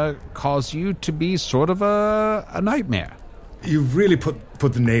then cause you to be sort of a nightmare. You've really put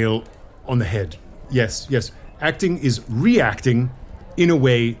the nail on the head. Yes. Acting is reacting in a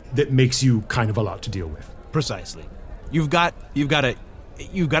way that makes you kind of a lot to deal with. Precisely. You've got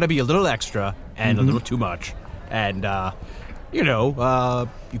to be a little extra and a little too much, and you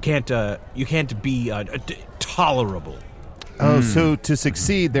can't be tolerable. Oh, so to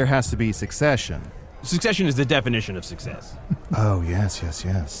succeed, there has to be succession. Succession is the definition of success. Oh, yes.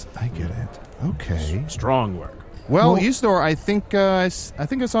 I get it. Okay. Strong work. Well, Usador, I think I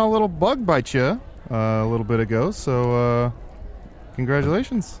saw a little bug bite you a little bit ago, so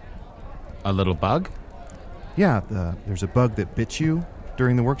congratulations. A little bug? Yeah, there's a bug that bit you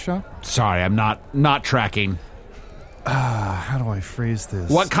during the workshop. Sorry, I'm not tracking. How do I phrase this?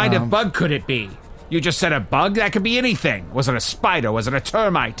 What kind of bug could it be? You just said a bug? That could be anything. Was it a spider? Was it a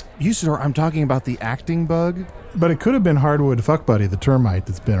termite? Usador, I'm talking about the acting bug. But it could have been Hardwood Fuck Buddy, the termite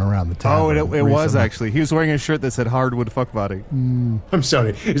that's been around the town. Oh, it was actually. He was wearing a shirt that said Hardwood Fuck Buddy. I'm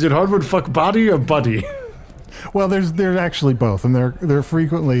sorry. Is it Hardwood Fuck Body or Buddy? Well, there's actually both, and they're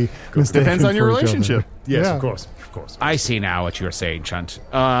frequently mistaken. Depends on your relationship. Yes, of course. I see now what you're saying, Chunt.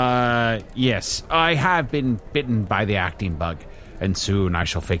 Yes, I have been bitten by the acting bug, and soon I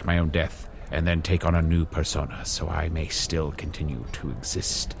shall fake my own death and then take on a new persona so I may still continue to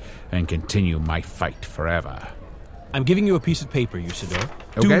exist and continue my fight forever. I'm giving you a piece of paper, Usador.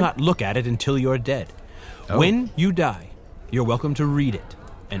 Okay. Do not look at it until you're dead. Oh. When you die, you're welcome to read it.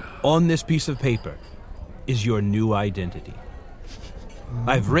 And on this piece of paper is your new identity.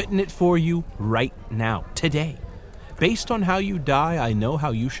 I've written it for you right now, today. Based on how you die, I know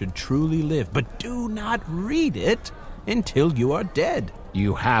how you should truly live. But do not read it until you are dead.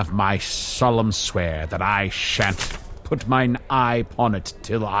 You have my solemn swear that I shan't put mine eye upon it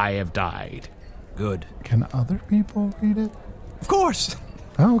till I have died. Good. Can other people read it? Of course.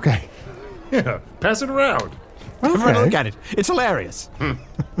 Oh, okay. Yeah, pass it around. Everyone look at it. It's hilarious.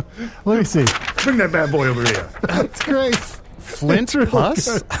 Let me see. Bring that bad boy over here. That's great. Flint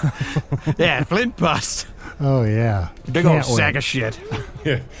pus? Yeah, flint pus. Oh, yeah. Big old sack of shit.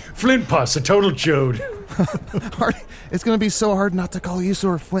 Yeah. Flint pus, a total chode. It's going to be so hard not to call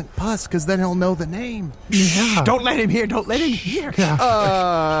Usador Flint Pus, because then he'll know the name. Yeah. Don't let him hear. Don't let him hear.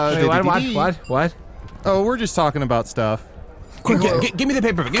 What? Oh, we're just talking about stuff. Give me the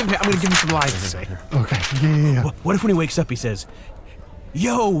paper. I'm going to give him some lines to say. Okay. Yeah. What if when he wakes up he says,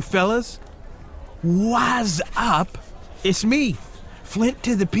 "Yo, fellas, what's up? It's me, Flint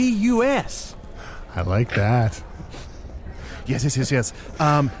to the PUS." I like that. Yes.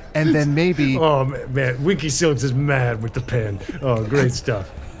 And then maybe... Oh, man. Winky Silks is mad with the pen. Oh, great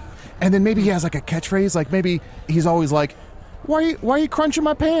stuff. And then maybe he has like a catchphrase. Like maybe he's always like, why are you crunching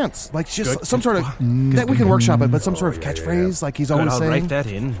my pants? Like just some sort of... that we can workshop it, but some sort of catchphrase like he's always I'll saying. write that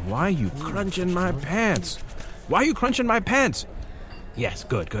in. Why are you crunching my pants? Why are you crunching my pants? Yes,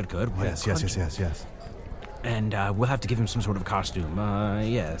 good. Yes. And we'll have to give him some sort of costume.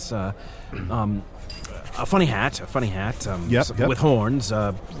 Yes. A funny hat. Yep. With horns.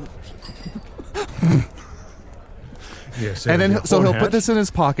 Yes, And then, so he'll hat. put this in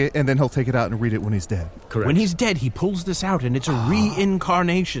his pocket, and then he'll take it out and read it when he's dead. Correct. When he's dead, he pulls this out, and it's a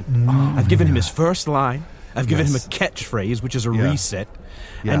reincarnation. I've given him his first line. I've given him a catchphrase, which is a reset.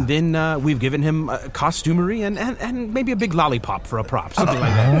 Yeah. And then we've given him costumery and maybe a big lollipop for a prop, something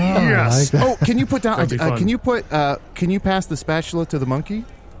like that. Yes. Oh, can you put down? That'd be fun. Can you pass the spatula to the monkey?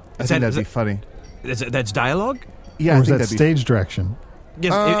 I Is think that- that'd be funny. That's dialogue? Yeah, or I is think that that'd stage direction?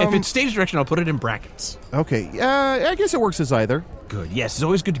 Yes, if it's stage direction, I'll put it in brackets. be okay. I guess it works as either. Good. Yes, it's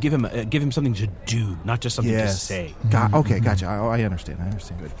always good to give him something to do, not just something to say. Okay, gotcha. I understand.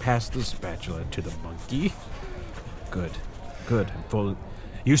 Good. Pass the spatula to the monkey. Good.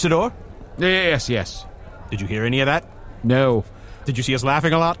 Usador? Yes. Did you hear any of that? No. Did you see us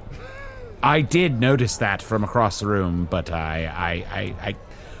laughing a lot? I did notice that from across the room, but I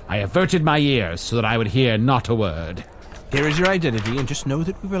averted my ears so that I would hear not a word. Here is your identity, and just know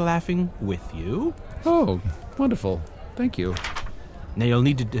that we were laughing with you. Oh, wonderful. Thank you. Now you'll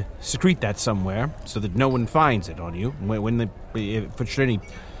need to secrete that somewhere so that no one finds it on you when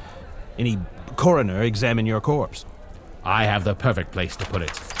any coroner examine your corpse. I have the perfect place to put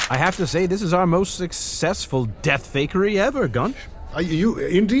it. I have to say, this is our most successful death fakery ever, Gunch.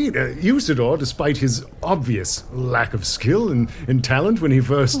 Usador, despite his obvious lack of skill and talent when he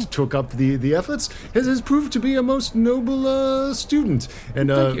first took up the efforts, has proved to be a most noble student and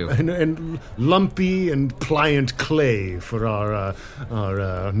Thank you. and lumpy and pliant clay for our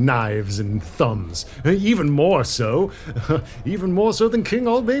knives and thumbs. Even more so than King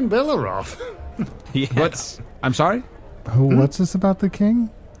Albane Belleroth. Yes. What? I'm sorry? What's this about the king?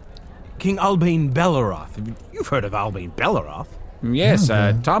 King Albane Belleroth. You've heard of Albane Belleroth. Yes,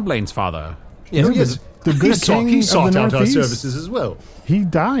 Tom Blaine's father. Yes. The good king He of sought the out our Northeast. services as well. He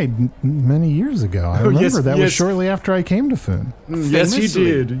died many years ago. I remember yes, that was yes. shortly after I came to Foon. Yes, he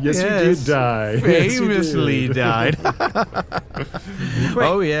did. Yes, he did die. Yes, he Famously did. died.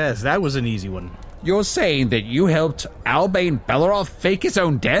 Oh, yes, that was an easy one. You're saying that you helped Albane Belleroth fake his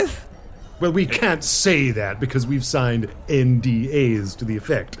own death? Well, we can't say that because we've signed NDAs to the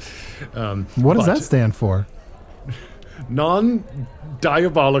effect. What does that stand for?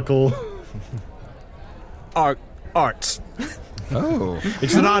 Non-diabolical Arts. Oh.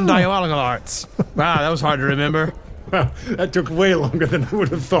 It's the non-diabolical arts. Wow, that was hard to remember. Well, that took way longer than I would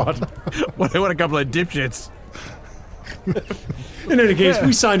have thought. What a couple of dipshits. In any case,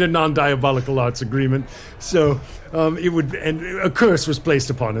 we signed a non-diabolical arts agreement, so and a curse was placed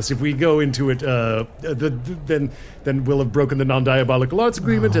upon us. If we go into it, then we'll have broken the non-diabolical arts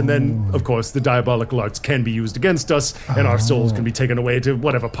agreement, and then, of course, the diabolical arts can be used against us, and our souls can be taken away to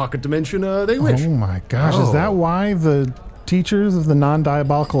whatever pocket dimension they wish. Oh my gosh, is that why the teachers of the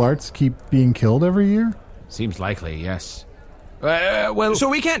non-diabolical arts keep being killed every year? Seems likely, yes. Well, So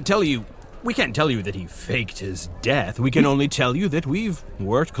we can't tell you that he faked his death. We can only tell you that we've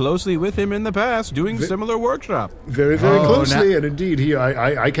worked closely with him in the past doing similar workshop. Very, very closely, and indeed,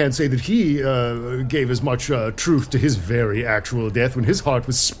 I can't say that he gave as much truth to his very actual death when his heart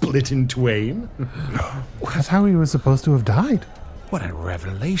was split in twain. That's how he was supposed to have died. what a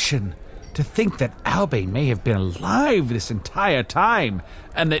revelation. To think that Albane may have been alive this entire time,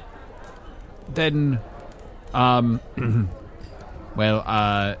 and that then, well,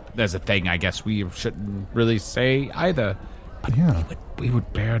 there's a thing I guess we shouldn't really say either. But Yeah. we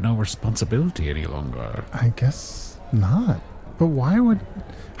would bear no responsibility any longer. I guess not. But why would...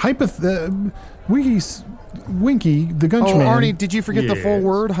 Winky, the Gunch Oh, man... Arnie, did you forget the full Yes.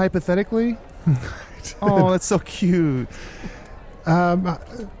 word, hypothetically? Oh, that's so cute.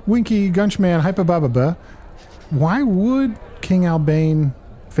 Winky, Gunch man, hypabababa. Why would King Albane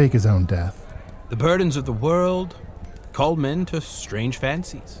fake his own death? The burdens of the world called men to strange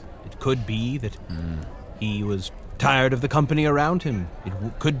fancies. It could be that he was tired of the company around him. It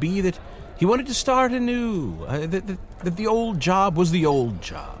could be that he wanted to start anew. That the old job was the old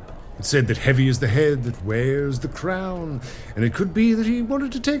job. It said that heavy is the head that wears the crown, and it could be that he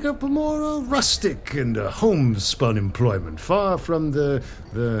wanted to take up a more rustic and homespun employment, far from the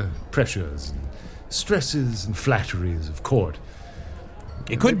pressures and stresses and flatteries of court.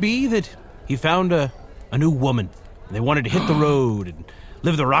 It could be that he found a new woman, and they wanted to hit the road and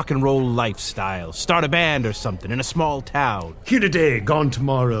live the rock and roll lifestyle, start a band or something in a small town. Here today, gone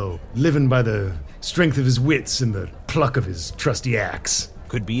tomorrow, living by the strength of his wits and the pluck of his trusty axe.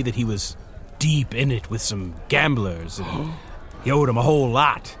 Could be that he was deep in it with some gamblers, and he owed them a whole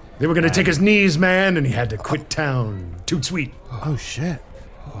lot. They were going to take his knees, man, and he had to quit town. Too sweet. Oh, shit.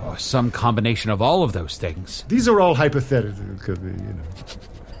 Or some combination of all of those things. These are all hypothetical, could be,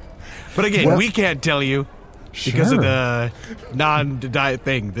 But again, we can't tell you because of the non-diet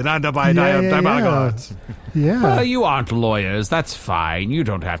thing, the non-diabolical odds. Yeah. Well, you aren't lawyers. That's fine. You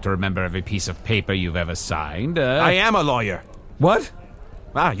don't have to remember every piece of paper you've ever signed. I am a lawyer. What?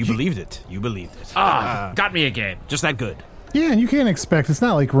 You believed it. You believed it. Got me again. Just that good. Yeah, and you can't expect, it's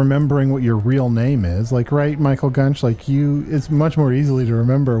not like remembering what your real name is. Like, right, Michael Gunch? Like, it's much more easily to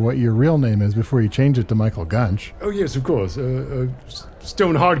remember what your real name is before you change it to Michael Gunch. Oh, yes, of course.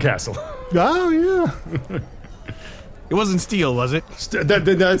 Stone Hardcastle. Oh, yeah. It wasn't steel, was it?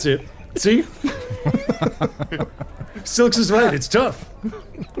 That's it. See? Silks is right. It's tough.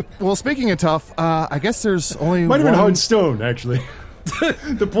 Well, speaking of tough, I guess there's only Might have been hard stone, actually.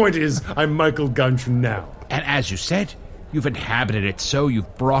 The point is, I'm Michael Gunch now. And as you said, you've inhabited it so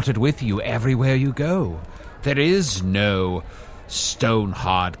you've brought it with you everywhere you go. There is no stone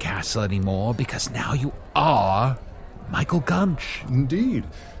hard castle anymore because now you are Michael Gunch. Indeed.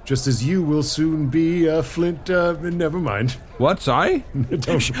 Just as you will soon be Flint, never mind. What, sorry?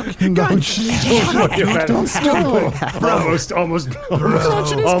 Don't almost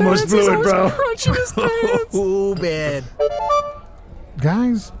blew it, bro. Oh, man.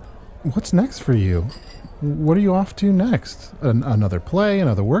 Guys, what's next for you? What are you off to next? Another play,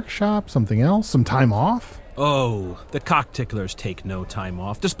 another workshop, something else, some time off? Oh, the cock-ticklers take no time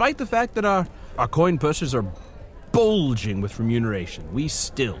off, despite the fact that our coin purses are bulging with remuneration. We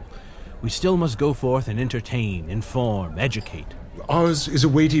still must go forth and entertain, inform, educate. Ours is a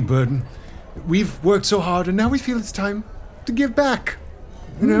weighty burden. We've worked so hard, and now we feel it's time to give back.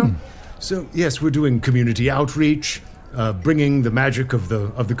 You know? So, yes, we're doing community outreach, bringing the magic of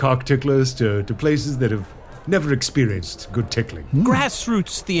the cock ticklers to places that have never experienced good tickling.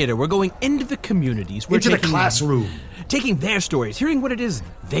 Grassroots theater. We're going into the communities. We're Into the classroom. Taking their stories, hearing what it is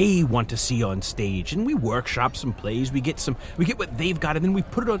they want to see on stage, and we workshop some plays. We get what they've got, and then we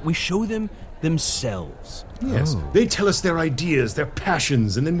put it on. We show them themselves. Yes, they tell us their ideas, their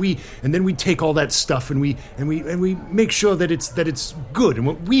passions, and then we take all that stuff and we make sure that it's good and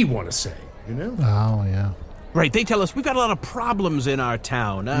what we want to say. You know? Oh, yeah. Right, they tell us we've got a lot of problems in our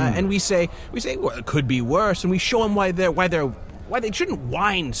town, and we say, well, it could be worse, and we show them why they shouldn't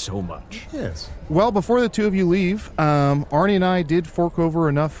whine so much. Yes. Well, before the two of you leave, Arnie and I did fork over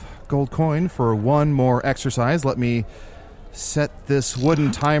enough gold coin for one more exercise. Let me set this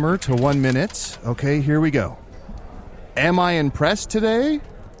wooden timer to 1 minute. Okay, here we go. Am I impressed today?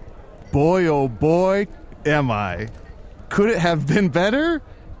 Boy, oh boy, am I. Could it have been better?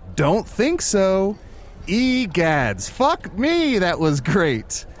 Don't think so. Egads. Fuck me, that was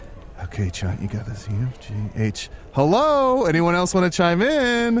great. Okay, John, you got this. G-H. Hello? Anyone else want to chime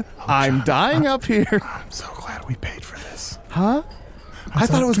in? I'm dying up here. I'm so glad we paid for this. Huh? I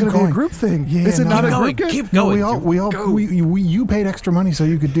thought it was going to be a group thing. Yeah, Is it not a group game? Keep going. You paid extra money so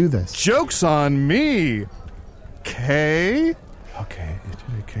you could do this. Joke's on me. Okay.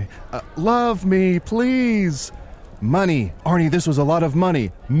 Love me, please. Money. Arnie, this was a lot of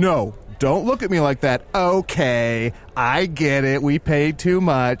money. No, don't look at me like that. Okay, I get it. We paid too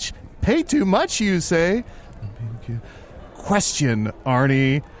much. Paid too much, you say? Question,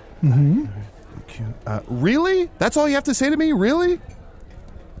 Arnie. Mm-hmm. Really? That's all you have to say to me? Really?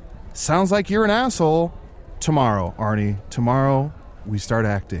 Sounds like you're an asshole. Tomorrow, Arnie. Tomorrow, we start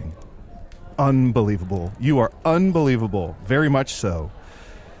acting. Unbelievable. You are unbelievable. Very much so.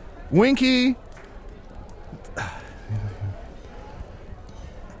 Winky.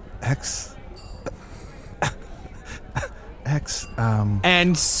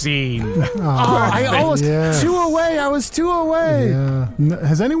 And scene. I almost two away. I was two away. Yeah.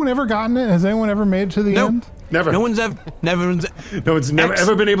 Has anyone ever gotten it? Has anyone ever made it to the end? Never. No one's ever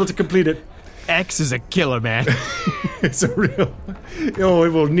ever been able to complete it. X is a killer, man. It's a real. Oh, it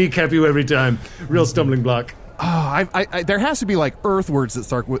will kneecap you every time. Real stumbling block. Oh, there has to be like Earth words that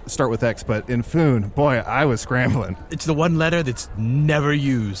start with X, but in Foon, boy, I was scrambling. It's the one letter that's never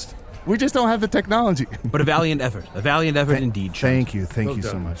used. We just don't have the technology. But a valiant effort indeed. Thank you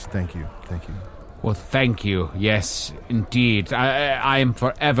so much. Thank you. Well, thank you. Yes, indeed. I am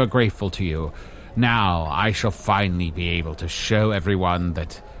forever grateful to you. Now I shall finally be able to show everyone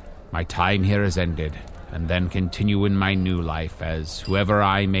that my time here has ended, and then continue in my new life as whoever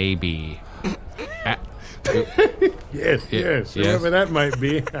I may be. Yes, whoever that might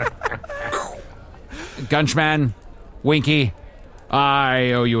be. Gunchman, Winky,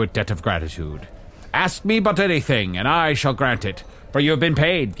 I owe you a debt of gratitude. Ask me but anything, and I shall grant it. For you have been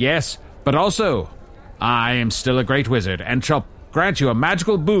paid, yes, but also, I am still a great wizard, and shall grant you a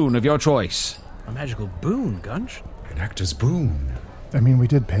magical boon of your choice. A magical boon, Gunch? An actor's boon. I mean, we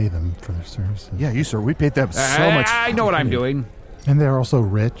did pay them for their services. Yeah, you, sir. We paid them so much. I know what I'm doing. And they're also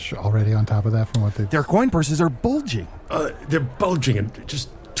rich already on top of that from what they've... Their coin purses are bulging. They're bulging and just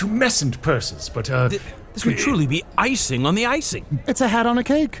tumescent purses, but This would truly be icing on the icing. It's a hat on a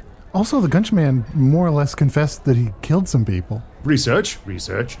cake. Also, the Gunch man more or less confessed that he killed some people. Research.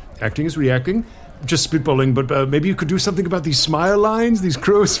 Acting is reacting. Just spitballing, but maybe you could do something about these smile lines, these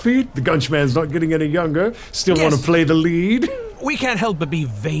crow's feet. The Gunch man's not getting any younger. Still want to play the lead. We can't help but be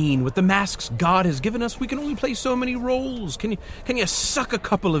vain with the masks God has given us. We can only play so many roles. Can you suck a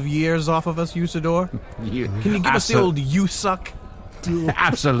couple of years off of us, Usador? Can you give us the old you suck?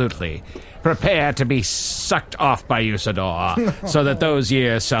 Absolutely. Prepare to be sucked off by Usador, so that those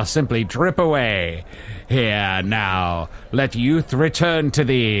years shall simply drip away. Here, now, let youth return to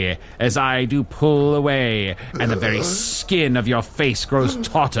thee, as I do pull away, and the very skin of your face grows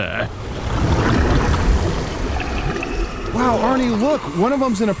tauter. Wow, Arnie, look. One of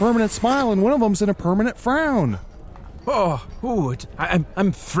them's in a permanent smile, and one of them's in a permanent frown.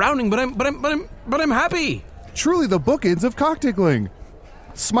 I'm frowning, but I'm happy. Truly the bookends of cock-tickling.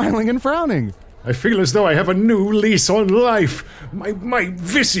 Smiling and frowning. I feel as though I have a new lease on life. My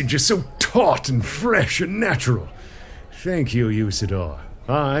visage is so taut and fresh and natural. Thank you, Usador.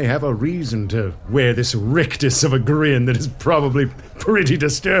 I have a reason to wear this rictus of a grin that is probably pretty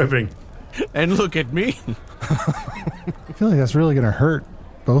disturbing. And look at me. I feel like that's really going to hurt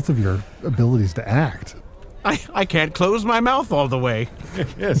both of your abilities to act. I can't close my mouth all the way.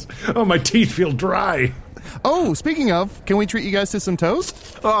 Yes. Oh, my teeth feel dry. Oh, speaking of, can we treat you guys to some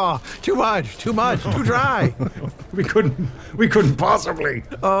toast? Oh, too much, too dry. We couldn't possibly.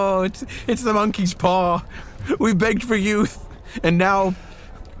 Oh, it's the monkey's paw. We begged for youth, and now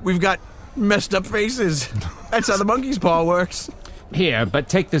we've got messed up faces. That's how the monkey's paw works. Here, but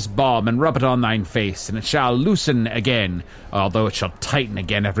take this balm and rub it on thine face, and it shall loosen again. Although it shall tighten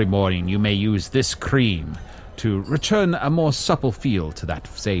again every morning, you may use this cream to return a more supple feel to that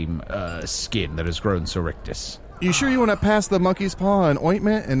same skin that has grown so rictus. You sure you want to pass the monkey's paw an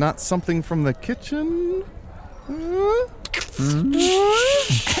ointment and not something from the kitchen?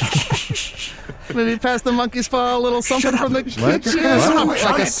 Maybe pass the monkey's paw a little something from the kitchen?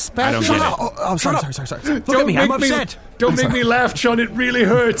 Like a spatula? Oh, sorry. Look at me, I'm upset. Don't make me laugh, Sean. It really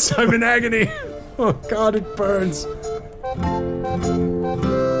hurts. I'm in agony. Oh, God, it burns.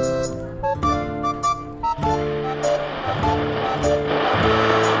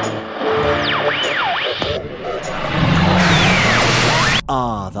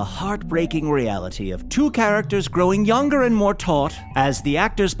 The heartbreaking reality of two characters growing younger and more taut as the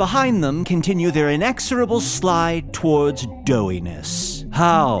actors behind them continue their inexorable slide towards doughiness.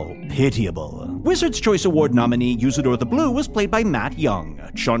 How pitiable. Wizard's Choice Award nominee Usador the Blue was played by Matt Young.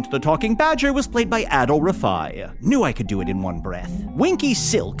 Chunt the Talking Badger was played by Adol Rafai. Knew I could do it in one breath. Winky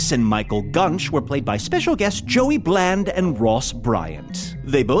Silks and Michael Gunch were played by special guests Joey Bland and Ross Bryant.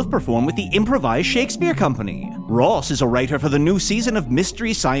 They both perform with the Improvised Shakespeare Company. Ross is a writer for the new season of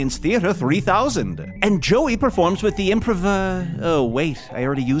Mystery Science Theater 3000. And Joey performs with the Oh, wait, I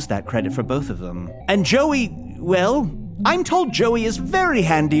already used that credit for both of them. And Joey, well, I'm told Joey is very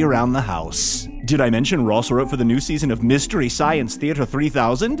handy around the house. Did I mention Ross wrote for the new season of Mystery Science Theater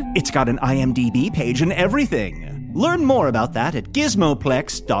 3000? It's got an IMDb page and everything. Learn more about that at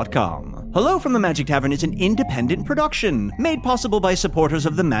gizmoplex.com. Hello from the Magic Tavern is an independent production made possible by supporters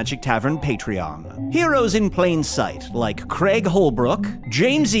of the Magic Tavern Patreon. Heroes in plain sight like Craig Holbrook,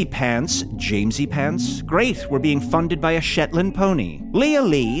 Jamesy Pants, great, we're being funded by a Shetland pony, Leah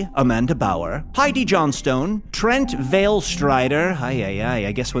Lee, Amanda Bauer, Heidi Johnstone, Trent Vale Strider,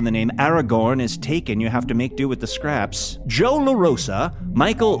 I guess when the name Aragorn is taken you have to make do with the scraps, Joe LaRosa,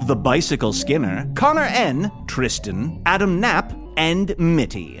 Michael the Bicycle Skinner, Connor N, Tristan, Adam Knapp, and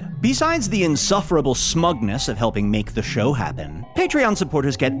Mitty. Besides the insufferable smugness of helping make the show happen, Patreon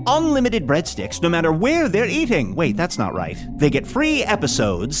supporters get unlimited breadsticks no matter where they're eating. Wait, that's not right. They get free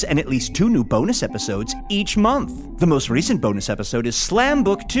episodes and at least 2 new bonus episodes each month. The most recent bonus episode is Slam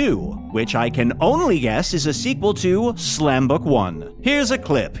Book 2, which I can only guess is a sequel to Slam Book 1. Here's a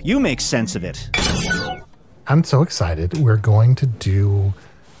clip. You make sense of it. I'm so excited. We're going to do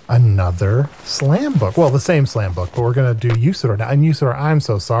another slam book. Well, the same slam book, but we're going to do Usador now. And Usador, I'm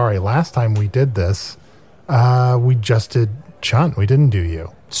so sorry. Last time we did this, we just did Chunt. We didn't do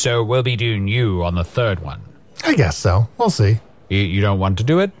you. So we'll be doing you on the third one. I guess so. We'll see. You don't want to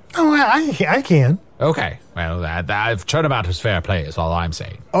do it? Oh, I can. Okay. Well, turnabout is fair play is all I'm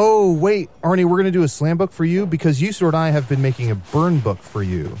saying. Oh, wait. Arnie, we're going to do a slam book for you because Usador and I have been making a burn book for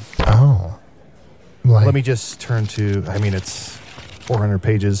you. Oh. Let me just turn to, it's 400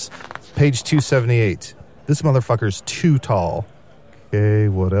 pages. Page 278. This motherfucker's too tall. Okay,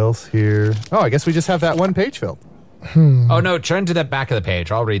 what else here? Oh, I guess we just have that one page filled. Oh, no, turn to the back of the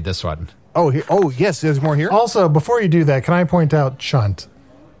page. I'll read this one. Oh, yes, there's more here? Also, before you do that, can I point out, Chunt,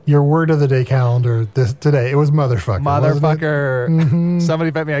 your word of the day calendar today, it was motherfucker. Motherfucker. Mm-hmm. Somebody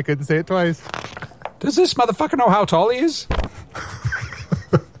bet me I couldn't say it twice. Does this motherfucker know how tall he is?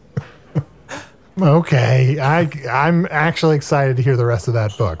 Okay, I'm actually excited to hear the rest of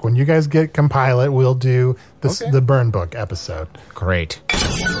that book. When you guys compile it, we'll do the Burn Book episode. Great.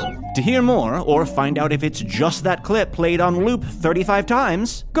 To hear more or find out if it's just that clip played on loop 35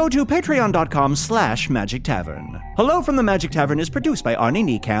 times, go to patreon.com/Magic Tavern. Hello from the Magic Tavern is produced by Arnie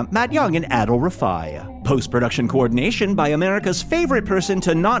Niekamp, Matt Young, and Adil Rafai. Post-production coordination by America's favorite person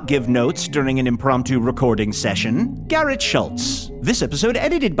to not give notes during an impromptu recording session, Garrett Schultz. This episode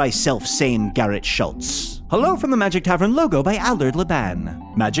edited by self-same Garrett Schultz. Hello from the Magic Tavern logo by Allard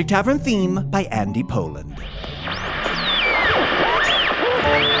Laban. Magic Tavern theme by Andy Poland.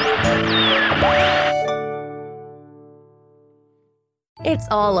 It's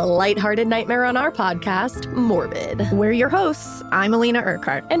all a lighthearted nightmare on our podcast, Morbid. We're your hosts. I'm Alina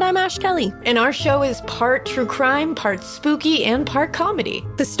Urquhart. And I'm Ash Kelly. And our show is part true crime, part spooky, and part comedy.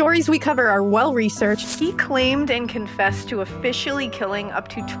 The stories we cover are well-researched. He claimed and confessed to officially killing up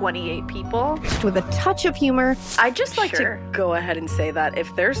to 28 people. With a touch of humor. I'd just like to go ahead and say that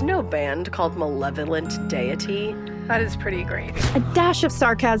if there's no band called Malevolent Deity, that is pretty great. A dash of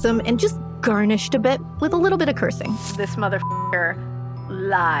sarcasm and just garnished a bit with a little bit of cursing. This motherfucker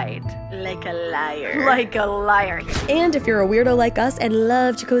lied. Like a liar. Like a liar. And if you're a weirdo like us and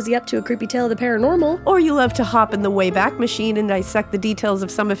love to cozy up to a creepy tale of the paranormal, or you love to hop in the Wayback Machine and dissect the details of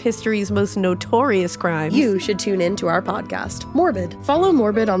some of history's most notorious crimes, you should tune in to our podcast, Morbid. Follow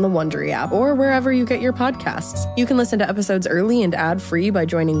Morbid on the Wondery app or wherever you get your podcasts. You can listen to episodes early and ad-free by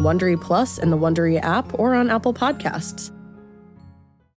joining Wondery Plus in the Wondery app or on Apple Podcasts.